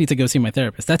I think I need to go see my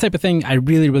therapist. That type of thing. I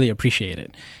really, really appreciate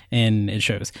it in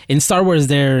shows. In Star Wars,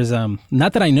 there's,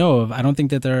 not that I know of, I don't think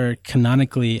that there are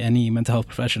canonically any mental health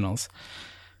professionals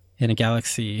in a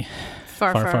galaxy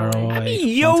far away. I mean,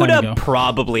 Yoda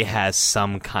probably has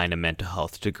some kind of mental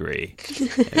health degree.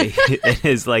 In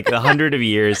his 100 of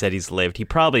years that he's lived, he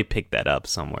probably picked that up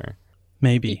somewhere.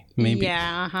 Maybe.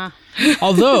 Yeah, uh-huh.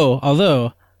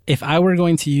 Although, if I were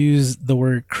going to use the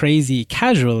word crazy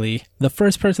casually, the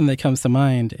first person that comes to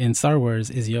mind in Star Wars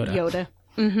is Yoda. Yoda.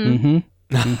 Mm-hmm.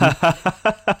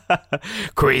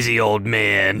 Crazy old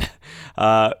man.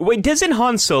 Wait, doesn't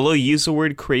Han Solo use the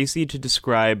word crazy to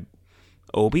describe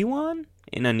Obi-Wan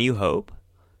in A New Hope?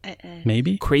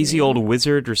 Maybe. Crazy old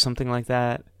wizard or something like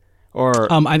that?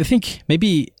 Or I think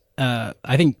maybe I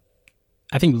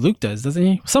think Luke does, doesn't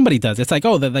he? Somebody does. It's like,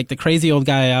 the crazy old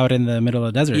guy out in the middle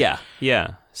of the desert.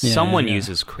 Yeah. Someone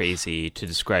uses crazy to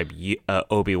describe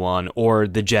Obi-Wan or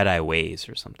the Jedi ways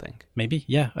or something. Maybe,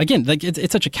 yeah. Again, like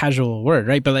it's such a casual word,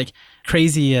 right? But like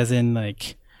crazy as in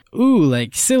like, ooh,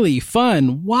 like silly,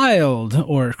 fun, wild,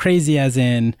 or crazy as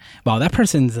in, wow, that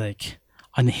person's like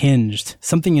unhinged.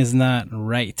 Something is not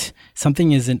right.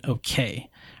 Something isn't okay,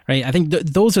 right? I think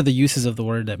those are the uses of the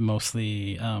word that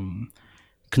mostly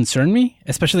concern me,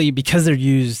 especially because they're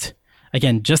used,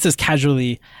 again, just as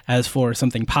casually as for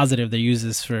something positive. They're used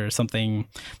as for something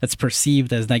that's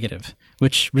perceived as negative,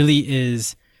 which really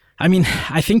is, I mean,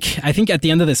 I think at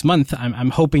the end of this month,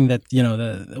 I'm hoping that,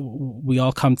 we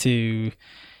all come to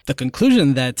the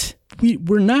conclusion that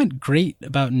we're not great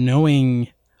about knowing,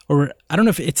 or I don't know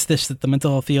if it's this, that the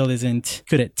mental health field isn't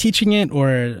good at teaching it,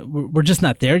 or we're just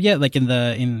not there yet. Like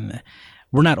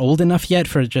we're not old enough yet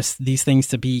for just these things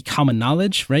to be common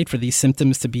knowledge, right? For these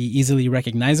symptoms to be easily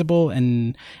recognizable,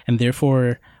 and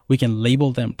therefore we can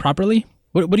label them properly.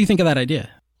 What do you think of that idea?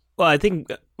 Well, I think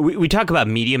we talk about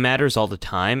media matters all the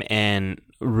time, and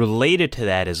related to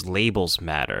that is labels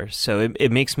matter. So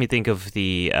it makes me think of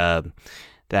the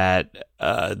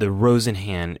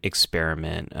Rosenhan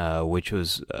experiment, which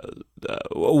was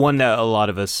one that a lot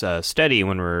of us study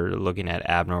when we're looking at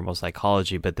abnormal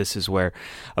psychology. But this is where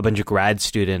a bunch of grad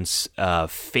students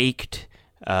faked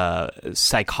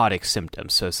psychotic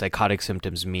symptoms. So psychotic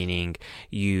symptoms meaning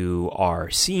you are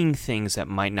seeing things that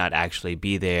might not actually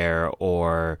be there,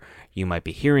 or you might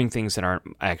be hearing things that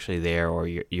aren't actually there, or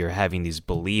you're having these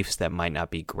beliefs that might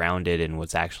not be grounded in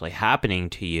what's actually happening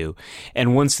to you.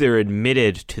 And once they're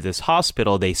admitted to this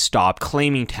hospital, they stopped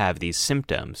claiming to have these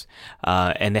symptoms.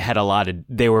 And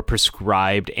they were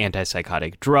prescribed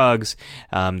antipsychotic drugs.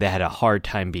 They had a hard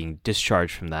time being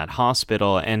discharged from that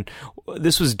hospital. And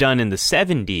this was done in the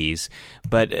 70s,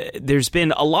 but there's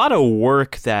been a lot of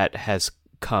work that has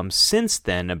come since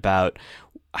then about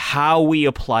how we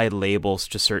apply labels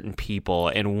to certain people.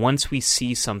 And once we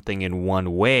see something in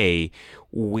one way,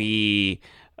 we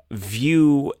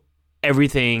view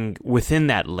everything within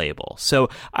that label. So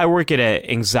I work at an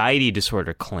anxiety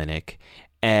disorder clinic,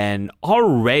 and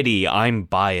already I'm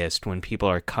biased when people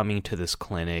are coming to this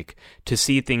clinic to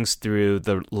see things through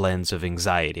the lens of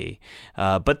anxiety.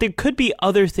 But there could be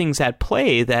other things at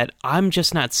play that I'm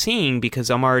just not seeing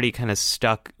because I'm already kind of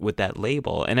stuck with that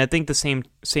label. And I think the same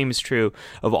is true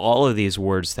of all of these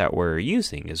words that we're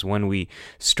using, is when we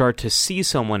start to see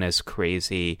someone as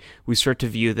crazy, we start to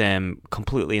view them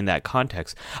completely in that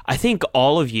context. I think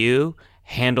all of you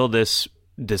handle this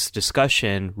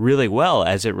discussion really well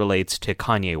as it relates to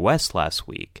Kanye West last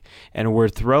week. And we're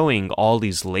throwing all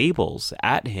these labels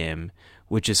at him,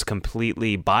 which is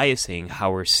completely biasing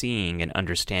how we're seeing and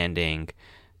understanding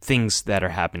things that are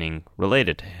happening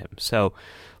related to him. So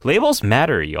labels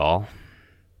matter, y'all.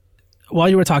 While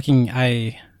you were talking,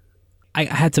 I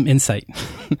had some insight,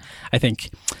 I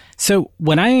think. So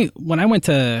when I went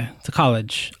to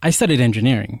college, I studied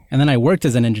engineering, and then I worked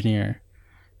as an engineer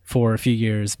for a few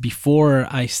years before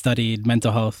I studied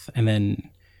mental health and then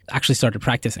actually started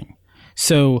practicing.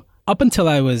 So up until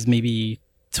I was maybe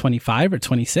 25 or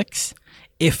 26,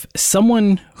 if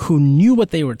someone who knew what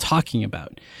they were talking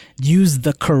about used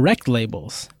the correct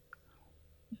labels,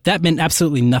 that meant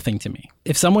absolutely nothing to me.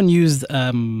 If someone used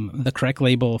the correct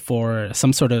label for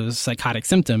some sort of psychotic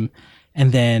symptom,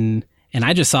 and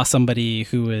I just saw somebody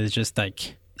who was just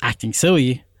like acting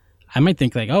silly, I might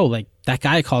think like, oh, like that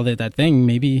guy called it that thing.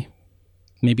 Maybe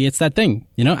it's that thing.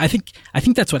 I think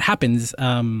that's what happens.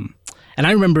 And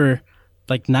I remember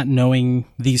like not knowing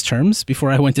these terms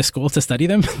before I went to school to study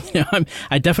them.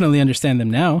 I definitely understand them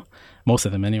now. Most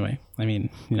of them anyway. I mean,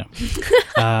 the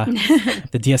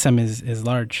DSM is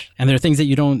large, and there are things that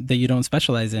you don't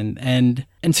specialize in. And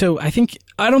so I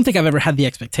don't think I've ever had the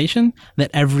expectation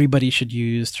that everybody should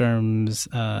use terms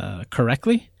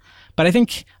correctly. But I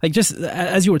think, like, just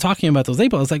as you were talking about those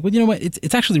labels, like, well, you know what?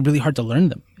 It's actually really hard to learn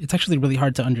them. It's actually really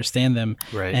hard to understand them,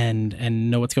 right, and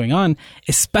know what's going on,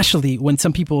 especially when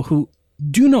some people who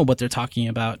do know what they're talking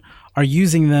about are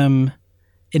using them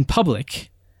in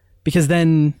public, because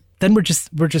then we're just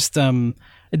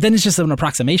then it's just an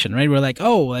approximation, right? We're like,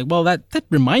 oh, like, well, that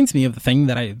reminds me of the thing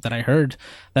that I heard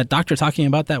that doctor talking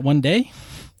about that one day.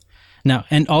 Now,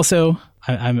 and also,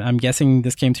 I'm guessing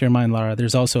this came to your mind, Lara.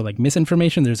 There's also like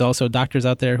misinformation. There's also doctors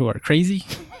out there who are crazy.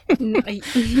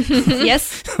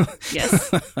 Yes.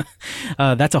 Yes.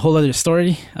 That's a whole other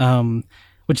story.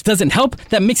 Which doesn't help.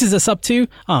 That mixes us up too.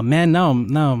 Oh man, now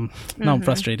I'm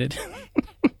frustrated.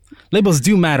 Labels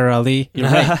do matter, Ali. You're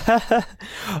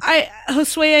right.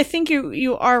 Josue, I think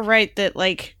you are right that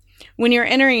like when you're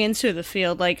entering into the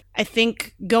field, like I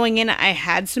think going in, I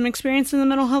had some experience in the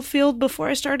mental health field before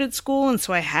I started school, and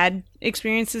so I had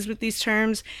experiences with these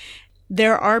terms.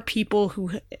 There are people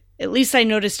who, at least I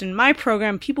noticed in my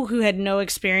program, people who had no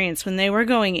experience when they were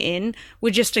going in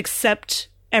would just accept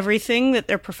everything that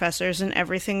their professors and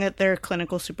everything that their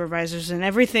clinical supervisors and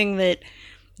everything that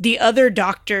the other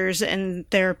doctors and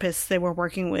therapists they were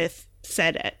working with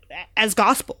said as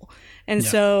gospel. And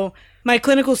so my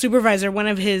clinical supervisor, one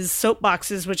of his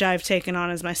soapboxes, which I've taken on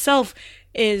as myself,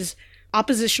 is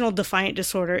oppositional defiant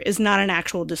disorder is not an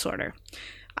actual disorder.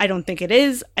 I don't think it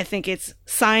is. I think it's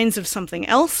signs of something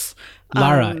else.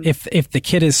 Lara, if the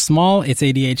kid is small, it's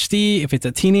ADHD. If it's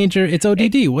a teenager, it's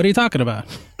ODD. What are you talking about?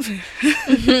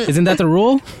 Isn't that the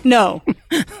rule? No.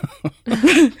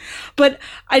 But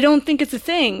I don't think it's a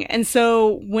thing. And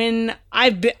so when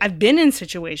I've been in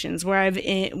situations where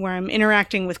I'm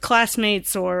interacting with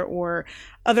classmates or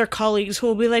other colleagues who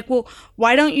will be like, well,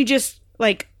 why don't you just,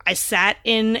 like, I sat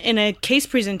in a case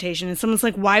presentation and someone's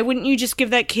like, why wouldn't you just give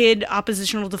that kid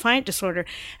oppositional defiant disorder?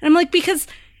 And I'm like, because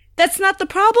that's not the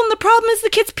problem. The problem is the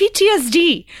kid's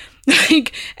PTSD.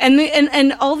 Like,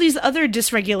 and all these other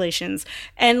dysregulations.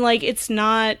 And like, it's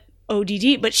not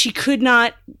ODD, but she could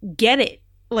not get it.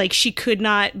 Like, she could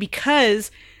not, because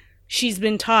she's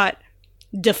been taught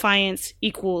defiance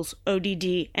equals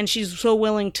ODD, and she's so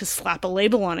willing to slap a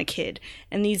label on a kid,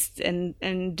 and these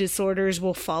and disorders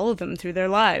will follow them through their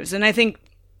lives. And I think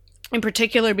in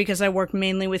particular, because I work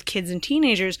mainly with kids and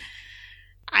teenagers,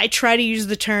 I try to use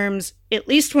the terms, at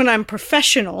least when I'm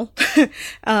professional,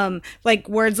 like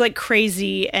words like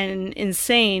crazy and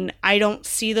insane, I don't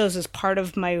see those as part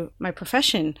of my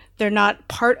profession. They're not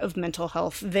part of mental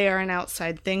health. They are an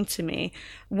outside thing to me.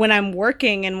 When I'm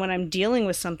working and when I'm dealing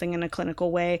with something in a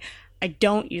clinical way, I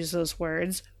don't use those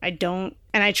words. And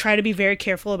I try to be very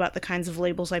careful about the kinds of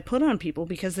labels I put on people,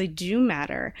 because they do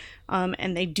matter,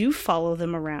 and they do follow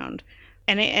them around.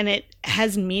 And it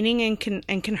has meaning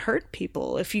and can hurt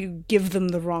people if you give them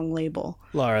the wrong label.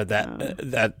 Lara,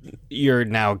 that you're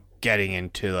now getting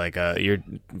into like you're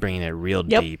bringing it real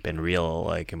deep and real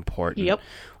like important.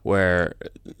 Where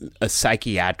a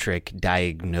psychiatric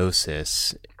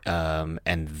diagnosis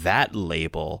and that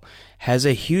label has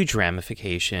a huge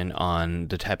ramification on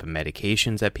the type of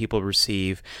medications that people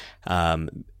receive.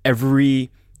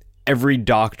 Every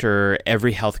doctor,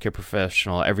 every healthcare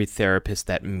professional, every therapist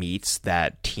that meets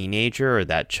that teenager or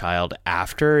that child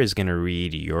after is going to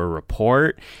read your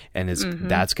report, and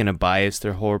that's going to bias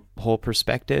their whole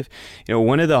perspective. You know,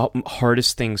 one of the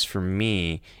hardest things for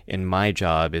me in my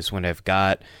job is when I've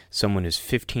got someone who's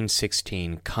 15,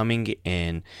 16 coming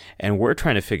in, and we're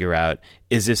trying to figure out,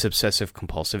 is this obsessive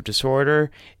compulsive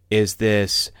disorder? Is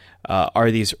this are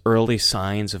these early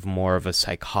signs of more of a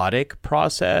psychotic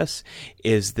process?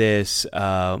 Is this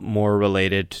more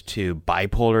related to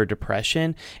bipolar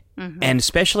depression? And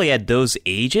especially at those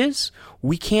ages,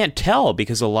 we can't tell,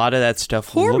 because a lot of that stuff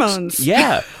hormones.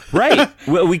 Right.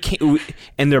 we can't,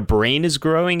 and their brain is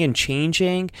growing and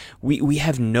changing. We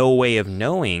have no way of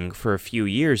knowing for a few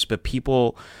years, but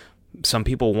some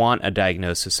people want a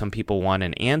diagnosis, some people want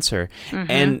an answer.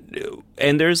 And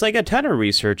there's like a ton of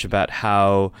research about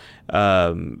how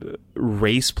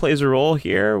race plays a role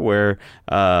here, where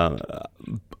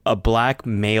a black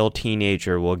male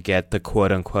teenager will get the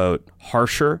quote-unquote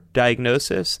harsher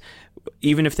diagnosis,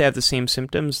 even if they have the same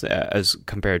symptoms as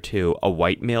compared to a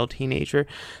white male teenager.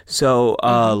 So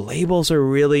labels are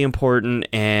really important,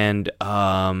 and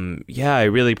I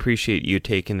really appreciate you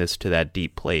taking this to that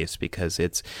deep place, because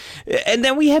and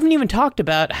then we haven't even talked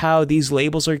about how these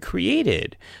labels are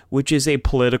created, which is a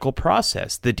political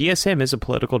process. The DSM is a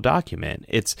political document.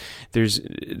 There's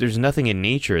nothing in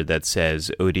nature that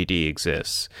says ODD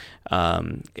exists.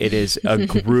 It is a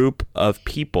group of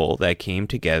people that came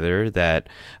together that,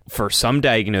 for some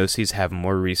diagnoses, have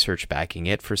more research backing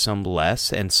it, for some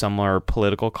less, and some are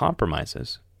political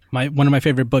compromises. One of my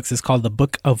favorite books is called The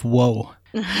Book of Woe,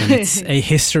 and it's a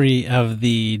history of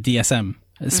the DSM,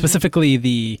 specifically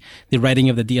the writing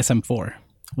of the DSM-4.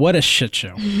 What a shit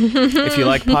show. If you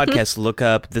like podcasts, look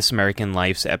up This American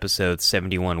Life's episode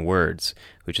 71 Words,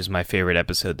 which is my favorite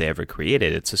episode they ever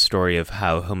created. It's a story of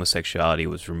how homosexuality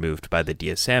was removed by the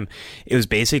DSM. It was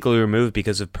basically removed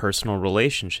because of personal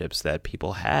relationships that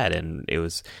people had, and it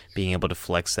was being able to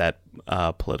flex that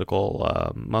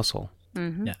political muscle.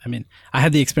 Mm-hmm. Yeah, I mean, I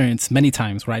had the experience many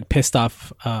times where I'd pissed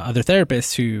off other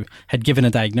therapists who had given a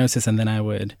diagnosis, and then I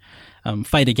would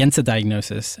fight against a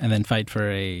diagnosis and then fight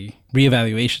for a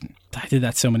reevaluation. I did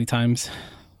that so many times.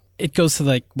 It goes to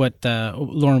like what,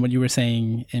 Lauren, what you were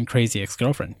saying in Crazy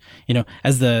Ex-Girlfriend. You know,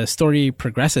 as the story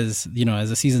progresses, you know, as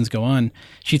the seasons go on,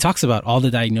 she talks about all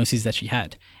the diagnoses that she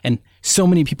had. And so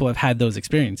many people have had those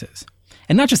experiences.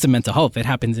 And not just in mental health, it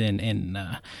happens in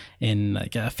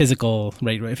like physical,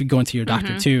 right? If you go into your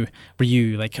doctor too, where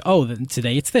you like, oh, then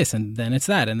today it's this, and then it's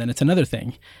that, and then it's another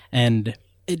thing. And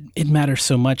it matters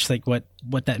so much, like what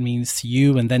that means to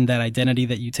you, and then that identity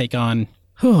that you take on.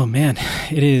 Oh man,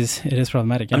 it is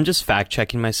problematic. I'm just fact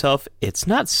checking myself. It's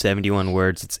not 71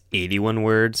 words, it's 81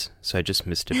 words. So I just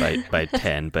missed it by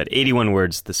 10, but 81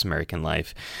 words, This American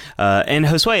Life. And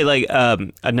Josue, like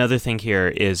another thing here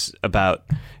is about,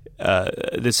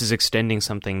 this is extending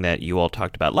something that you all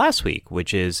talked about last week,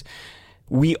 which is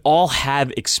we all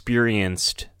have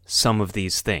experienced some of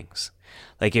these things.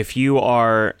 Like if you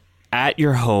are at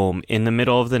your home in the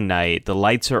middle of the night, the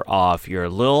lights are off, you're a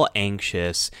little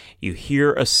anxious, you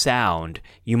hear a sound,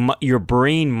 your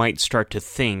brain might start to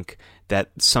think that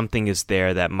something is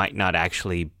there that might not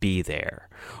actually be there.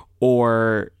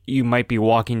 Or you might be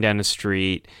walking down the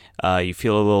street, you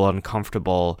feel a little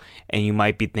uncomfortable, and you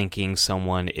might be thinking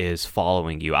someone is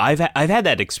following you. I've had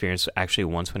that experience actually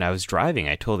once when I was driving.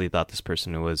 I totally thought this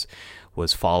person was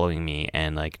following me,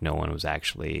 and like no one was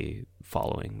actually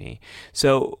following me.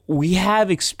 So we have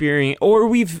experienced, or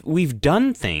we've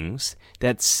done things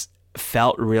that's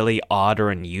felt really odd or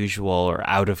unusual or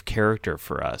out of character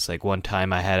for us. Like one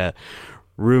time I had a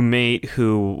roommate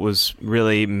who was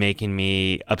really making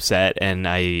me upset, and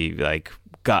I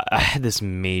had this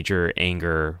major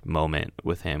anger moment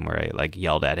with him where I like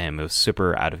yelled at him. It was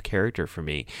super out of character for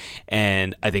me.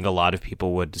 And I think a lot of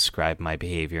people would describe my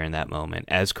behavior in that moment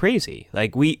as crazy.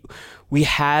 Like we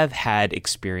have had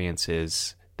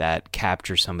experiences that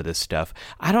capture some of this stuff.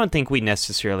 I don't think we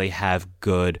necessarily have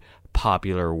good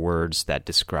popular words that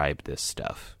describe this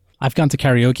stuff. I've gone to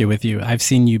karaoke with you. I've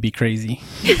seen you be crazy.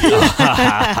 It's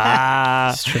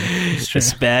true. It's true.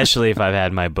 Especially if I've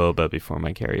had my boba before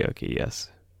my karaoke, yes.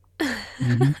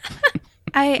 Mm-hmm.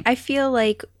 I feel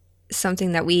like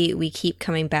something that we keep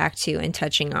coming back to and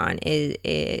touching on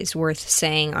is worth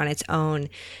saying on its own,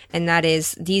 and that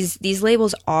is these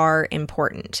labels are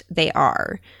important. They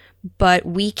are. But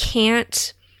we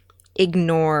can't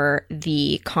ignore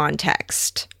the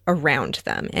context around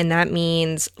them. And that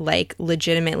means like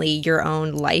legitimately your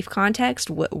own life context.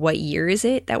 What year is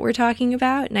it that we're talking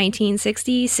about?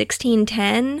 1960,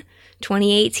 1610,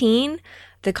 2018?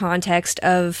 The context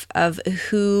of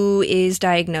who is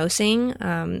diagnosing.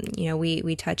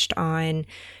 We touched on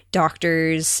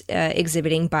doctors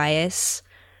exhibiting bias,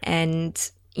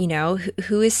 and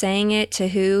who is saying it to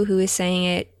who is saying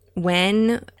it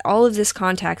when. All of this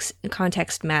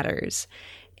context matters.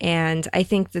 And I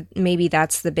think that maybe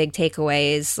that's the big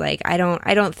takeaway is like I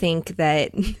don't think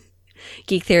that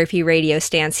Geek Therapy Radio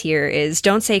stance here is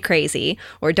don't say crazy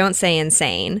or don't say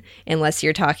insane unless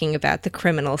you're talking about the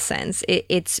criminal sense.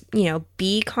 It's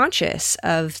be conscious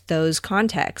of those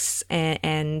contexts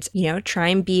and try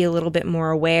and be a little bit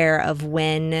more aware of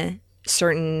when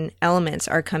certain elements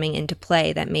are coming into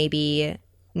play that maybe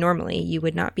normally you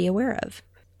would not be aware of.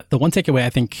 The one takeaway,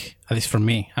 I think, at least for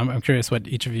me, I'm curious what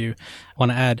each of you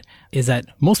want to add, is that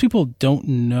most people don't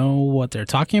know what they're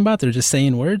talking about. They're just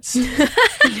saying words,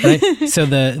 right? So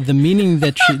the meaning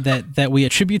that we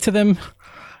attribute to them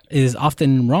is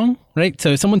often wrong, right? So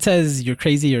if someone says you're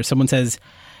crazy, or someone says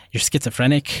you're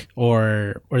schizophrenic,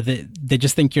 or they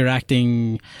just think you're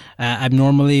acting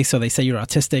abnormally, so they say you're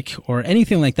autistic, or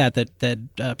anything like that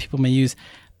people may use.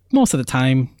 Most of the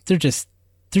time, they're just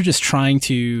trying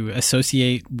to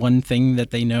associate one thing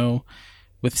that they know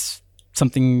with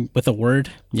something, with a word,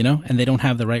 and they don't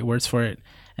have the right words for it.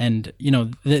 And,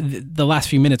 the last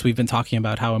few minutes we've been talking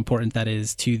about how important that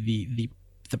is to the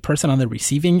person on the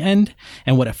receiving end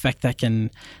and what effect that can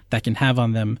have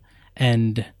on them.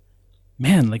 And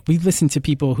man, like we listen to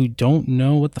people who don't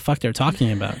know what the fuck they're talking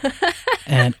about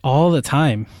and all the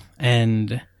time.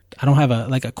 And I don't have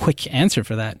a quick answer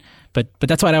for that. But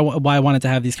that's why I wanted to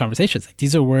have these conversations. Like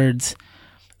these are words.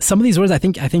 Some of these words, I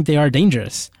think they are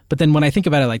dangerous. But then when I think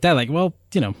about it like that, like, well,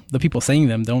 the people saying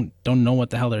them don't know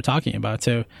what the hell they're talking about.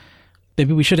 So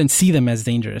maybe we shouldn't see them as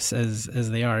dangerous as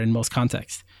they are in most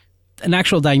contexts. An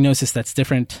actual diagnosis that's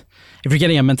different. If you're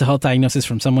getting a mental health diagnosis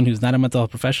from someone who's not a mental health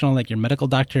professional, like your medical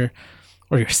doctor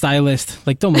or your stylist,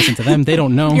 like don't listen to them. They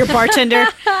don't know. Your bartender.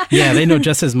 Yeah, they know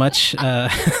just as much.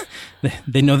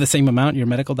 They know the same amount, your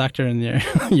medical doctor and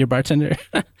your bartender.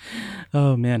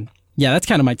 Oh, man. Yeah, that's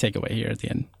kind of my takeaway here at the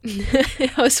end.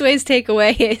 Josue's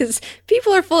takeaway is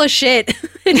people are full of shit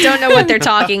and don't know what they're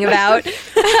talking about.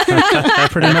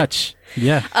 Pretty much.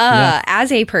 Yeah.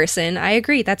 As a person, I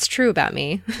agree. That's true about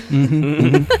me.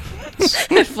 I'm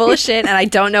full of shit and I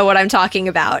don't know what I'm talking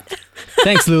about.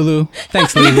 Thanks, Lulu. No,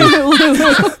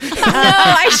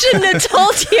 I shouldn't have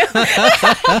told you.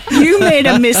 You made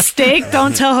a mistake.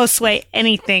 Don't tell Josue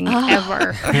anything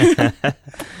ever.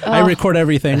 I record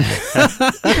everything.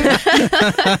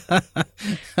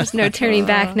 There's no turning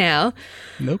back now.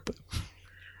 Nope.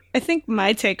 I think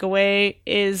my takeaway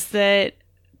is that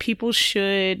people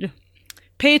should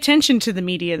pay attention to the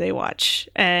media they watch.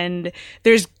 And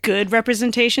there's good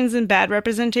representations and bad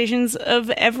representations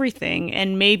of everything.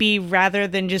 And maybe rather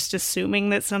than just assuming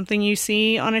that something you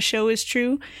see on a show is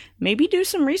true, maybe do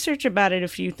some research about it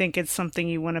if you think it's something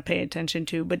you want to pay attention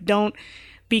to. But don't,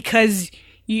 because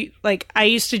you, like, I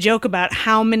used to joke about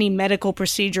how many medical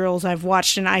procedurals I've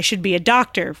watched and I should be a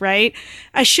doctor, right?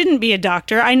 I shouldn't be a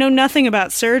doctor. I know nothing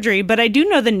about surgery, but I do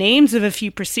know the names of a few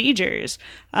procedures.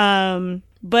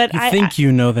 But I think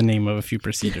you know the name of a few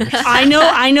procedures. I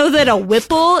know that a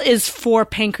Whipple is for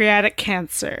pancreatic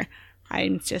cancer.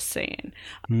 I'm just saying.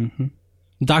 Mm-hmm.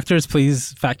 Doctors,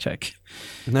 please fact check.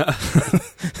 No.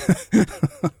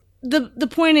 The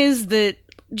point is that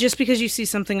just because you see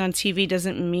something on TV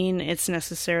doesn't mean it's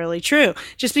necessarily true.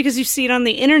 Just because you see it on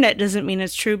the internet doesn't mean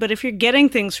it's true. But if you're getting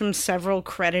things from several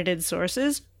credited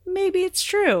sources, maybe it's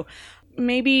true.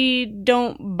 Maybe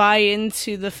don't buy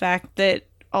into the fact that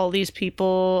all these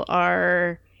people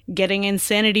are getting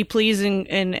insanity pleas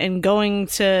and going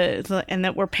to, and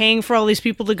that we're paying for all these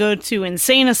people to go to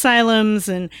insane asylums.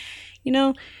 And, you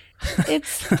know,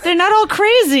 they're not all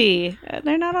crazy.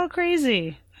 They're not all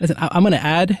crazy. Listen, I'm going to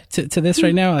add to this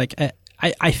right now. Like,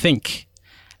 I think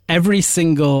every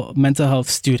single mental health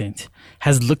student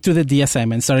has looked through the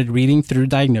DSM and started reading through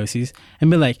diagnoses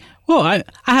and been like, whoa, I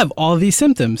have all these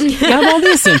symptoms. I have all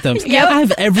these symptoms. Yep. I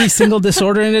have every single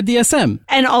disorder in the DSM.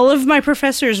 And all of my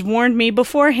professors warned me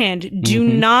beforehand, do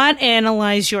not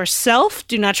analyze yourself.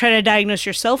 Do not try to diagnose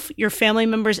yourself, your family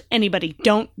members, anybody.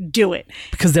 Don't do it.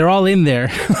 Because they're all in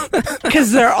there.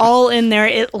 Because they're all in there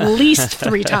at least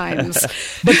 3 times.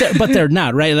 But they're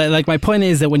not, right? Like my point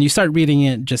is that when you start reading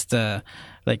it, just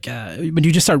when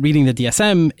you just start reading the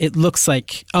DSM, it looks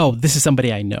like, oh, this is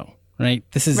somebody I know, right?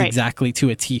 This is exactly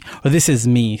to a T, or this is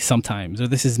me sometimes, or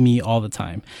this is me all the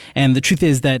time. And the truth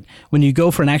is that when you go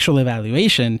for an actual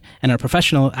evaluation and a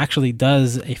professional actually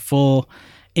does a full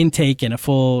intake and a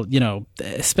full,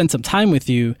 spend some time with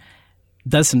you,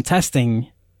 does some testing,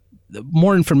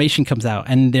 more information comes out.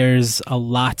 And there's a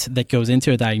lot that goes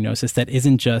into a diagnosis that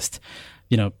isn't just,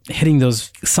 hitting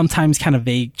those sometimes kind of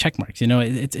vague check marks.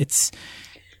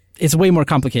 It's way more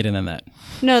complicated than that.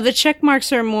 No, the check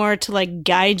marks are more to like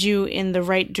guide you in the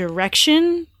right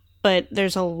direction, but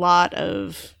there's a lot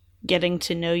of getting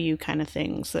to know you kind of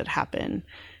things that happen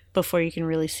before you can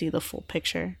really see the full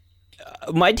picture.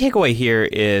 My takeaway here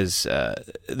is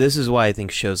this is why I think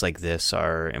shows like this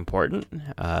are important.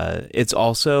 It's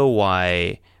also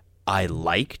why I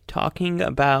like talking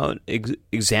about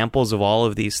examples of all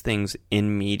of these things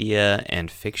in media and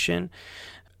fiction.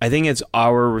 I think it's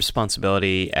our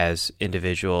responsibility as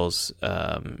individuals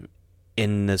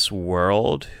in this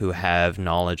world who have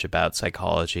knowledge about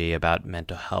psychology, about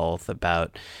mental health,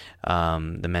 about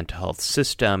the mental health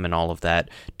system and all of that,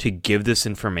 to give this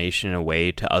information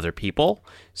away to other people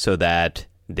so that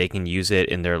they can use it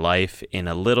in their life in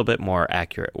a little bit more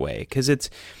accurate way. Because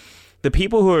it's the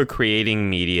people who are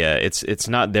creating media, it's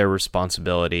not their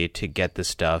responsibility to get the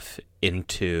stuff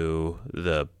into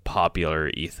the popular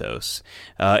ethos.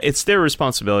 It's their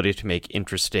responsibility to make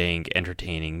interesting,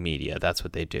 entertaining media. That's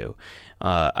what they do.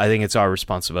 I think it's our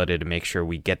responsibility to make sure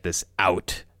we get this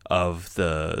out of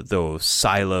those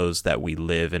silos that we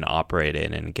live and operate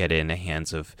in and get in the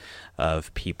hands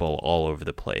of people all over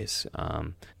the place.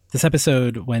 This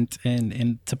episode went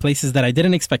into places that I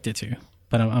didn't expect it to,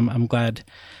 but I'm glad.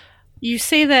 You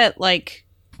say that like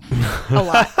a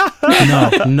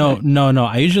lot. No.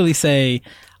 I usually say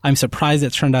I'm surprised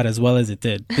it turned out as well as it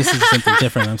did. This is something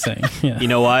different I'm saying. Yeah. You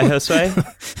know why,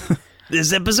 Josue?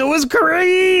 This episode was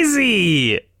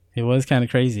crazy. It was kind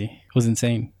of crazy. It was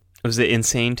insane. Was it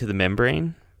insane to the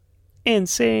membrane?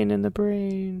 Insane in the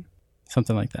brain.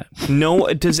 Something like that. No,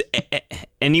 does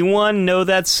anyone know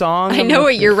that song? I know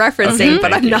what you're referencing,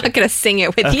 but I'm not going to sing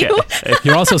it with you.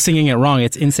 You're also singing it wrong.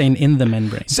 It's Insane in the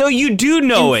Membrane. So you do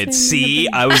know it. See,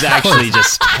 I was actually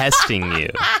just testing you.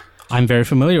 I'm very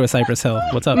familiar with Cypress Hill.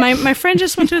 What's up? My friend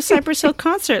just went to a Cypress Hill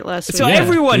concert last week. So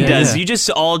everyone does. Yeah. You just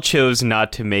all chose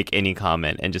not to make any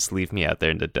comment and just leave me out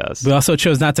there in the dust. We also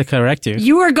chose not to correct you.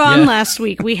 You were gone last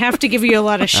week. We have to give you a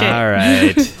lot of shit. All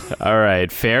right. All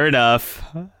right. Fair enough.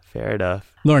 Fair enough.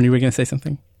 Lauren, you were going to say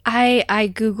something?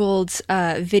 I Googled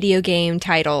video game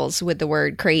titles with the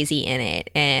word crazy in it,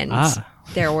 and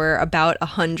there were about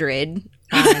 100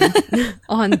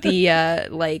 on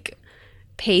the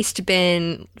paste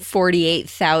bin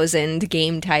 48,000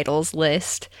 game titles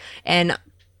list, and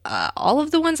all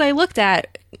of the ones I looked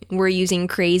at were using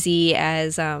crazy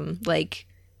as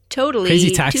totally Crazy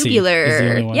Taxi tubular. is the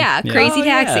only one. Yeah, Yeah. Crazy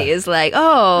Taxi is like,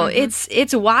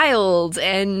 it's wild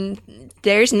and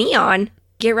there's neon.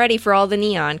 Get ready for all the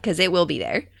neon because it will be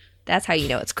there. That's how you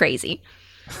know it's crazy.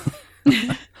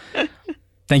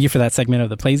 Thank you for that segment of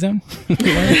the Play Zone.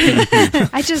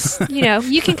 I just,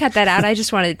 you can cut that out. I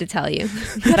just wanted to tell you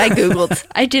that I Googled.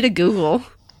 I did a Google.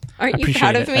 Aren't you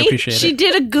proud of I me? appreciate She it.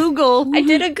 did a Google. I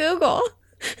did a Google.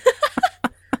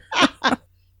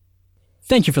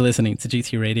 Thank you for listening to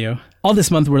GT Radio. All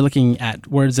this month, we're looking at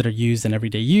words that are used in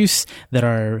everyday use that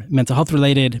are mental health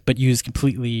related, but used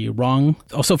completely wrong.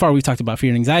 So far, we've talked about fear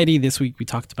and anxiety. This week, we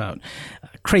talked about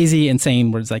crazy,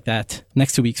 insane, words like that.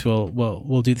 Next 2 weeks,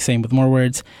 we'll do the same with more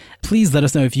words. Please let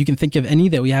us know if you can think of any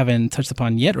that we haven't touched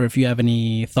upon yet, or if you have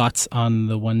any thoughts on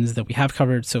the ones that we have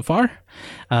covered so far.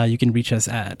 You can reach us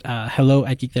at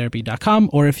hello@geektherapy.com,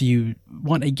 or if you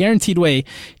want a guaranteed way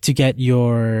to get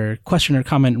your question or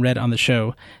comment read on the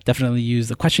show, definitely use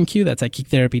the question queue. That's at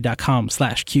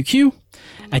geektherapy.com/QQ.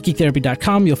 At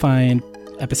geektherapy.com, you'll find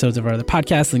episodes of our other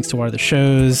podcasts, links to our other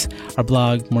shows, our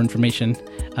blog, more information.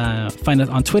 Find us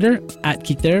on Twitter at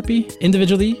Geek Therapy.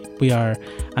 Individually,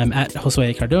 I'm at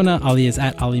Josue Cardona, Ali is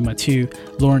at Ali Matu,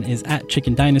 Lauren is at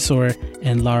Chicken Dinosaur,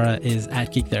 and Lara is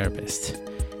at Geek Therapist.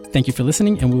 Thank you for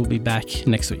listening, and we will be back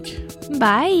next week.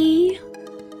 Bye.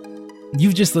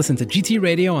 You've just listened to GT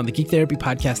Radio on the Geek Therapy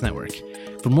Podcast Network.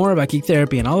 For more about Geek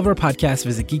Therapy and all of our podcasts,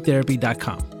 visit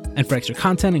geektherapy.com. And for extra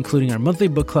content, including our monthly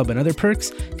book club and other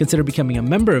perks, consider becoming a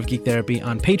member of Geek Therapy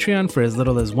on Patreon for as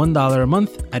little as $1 a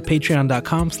month at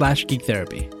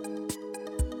patreon.com/geektherapy.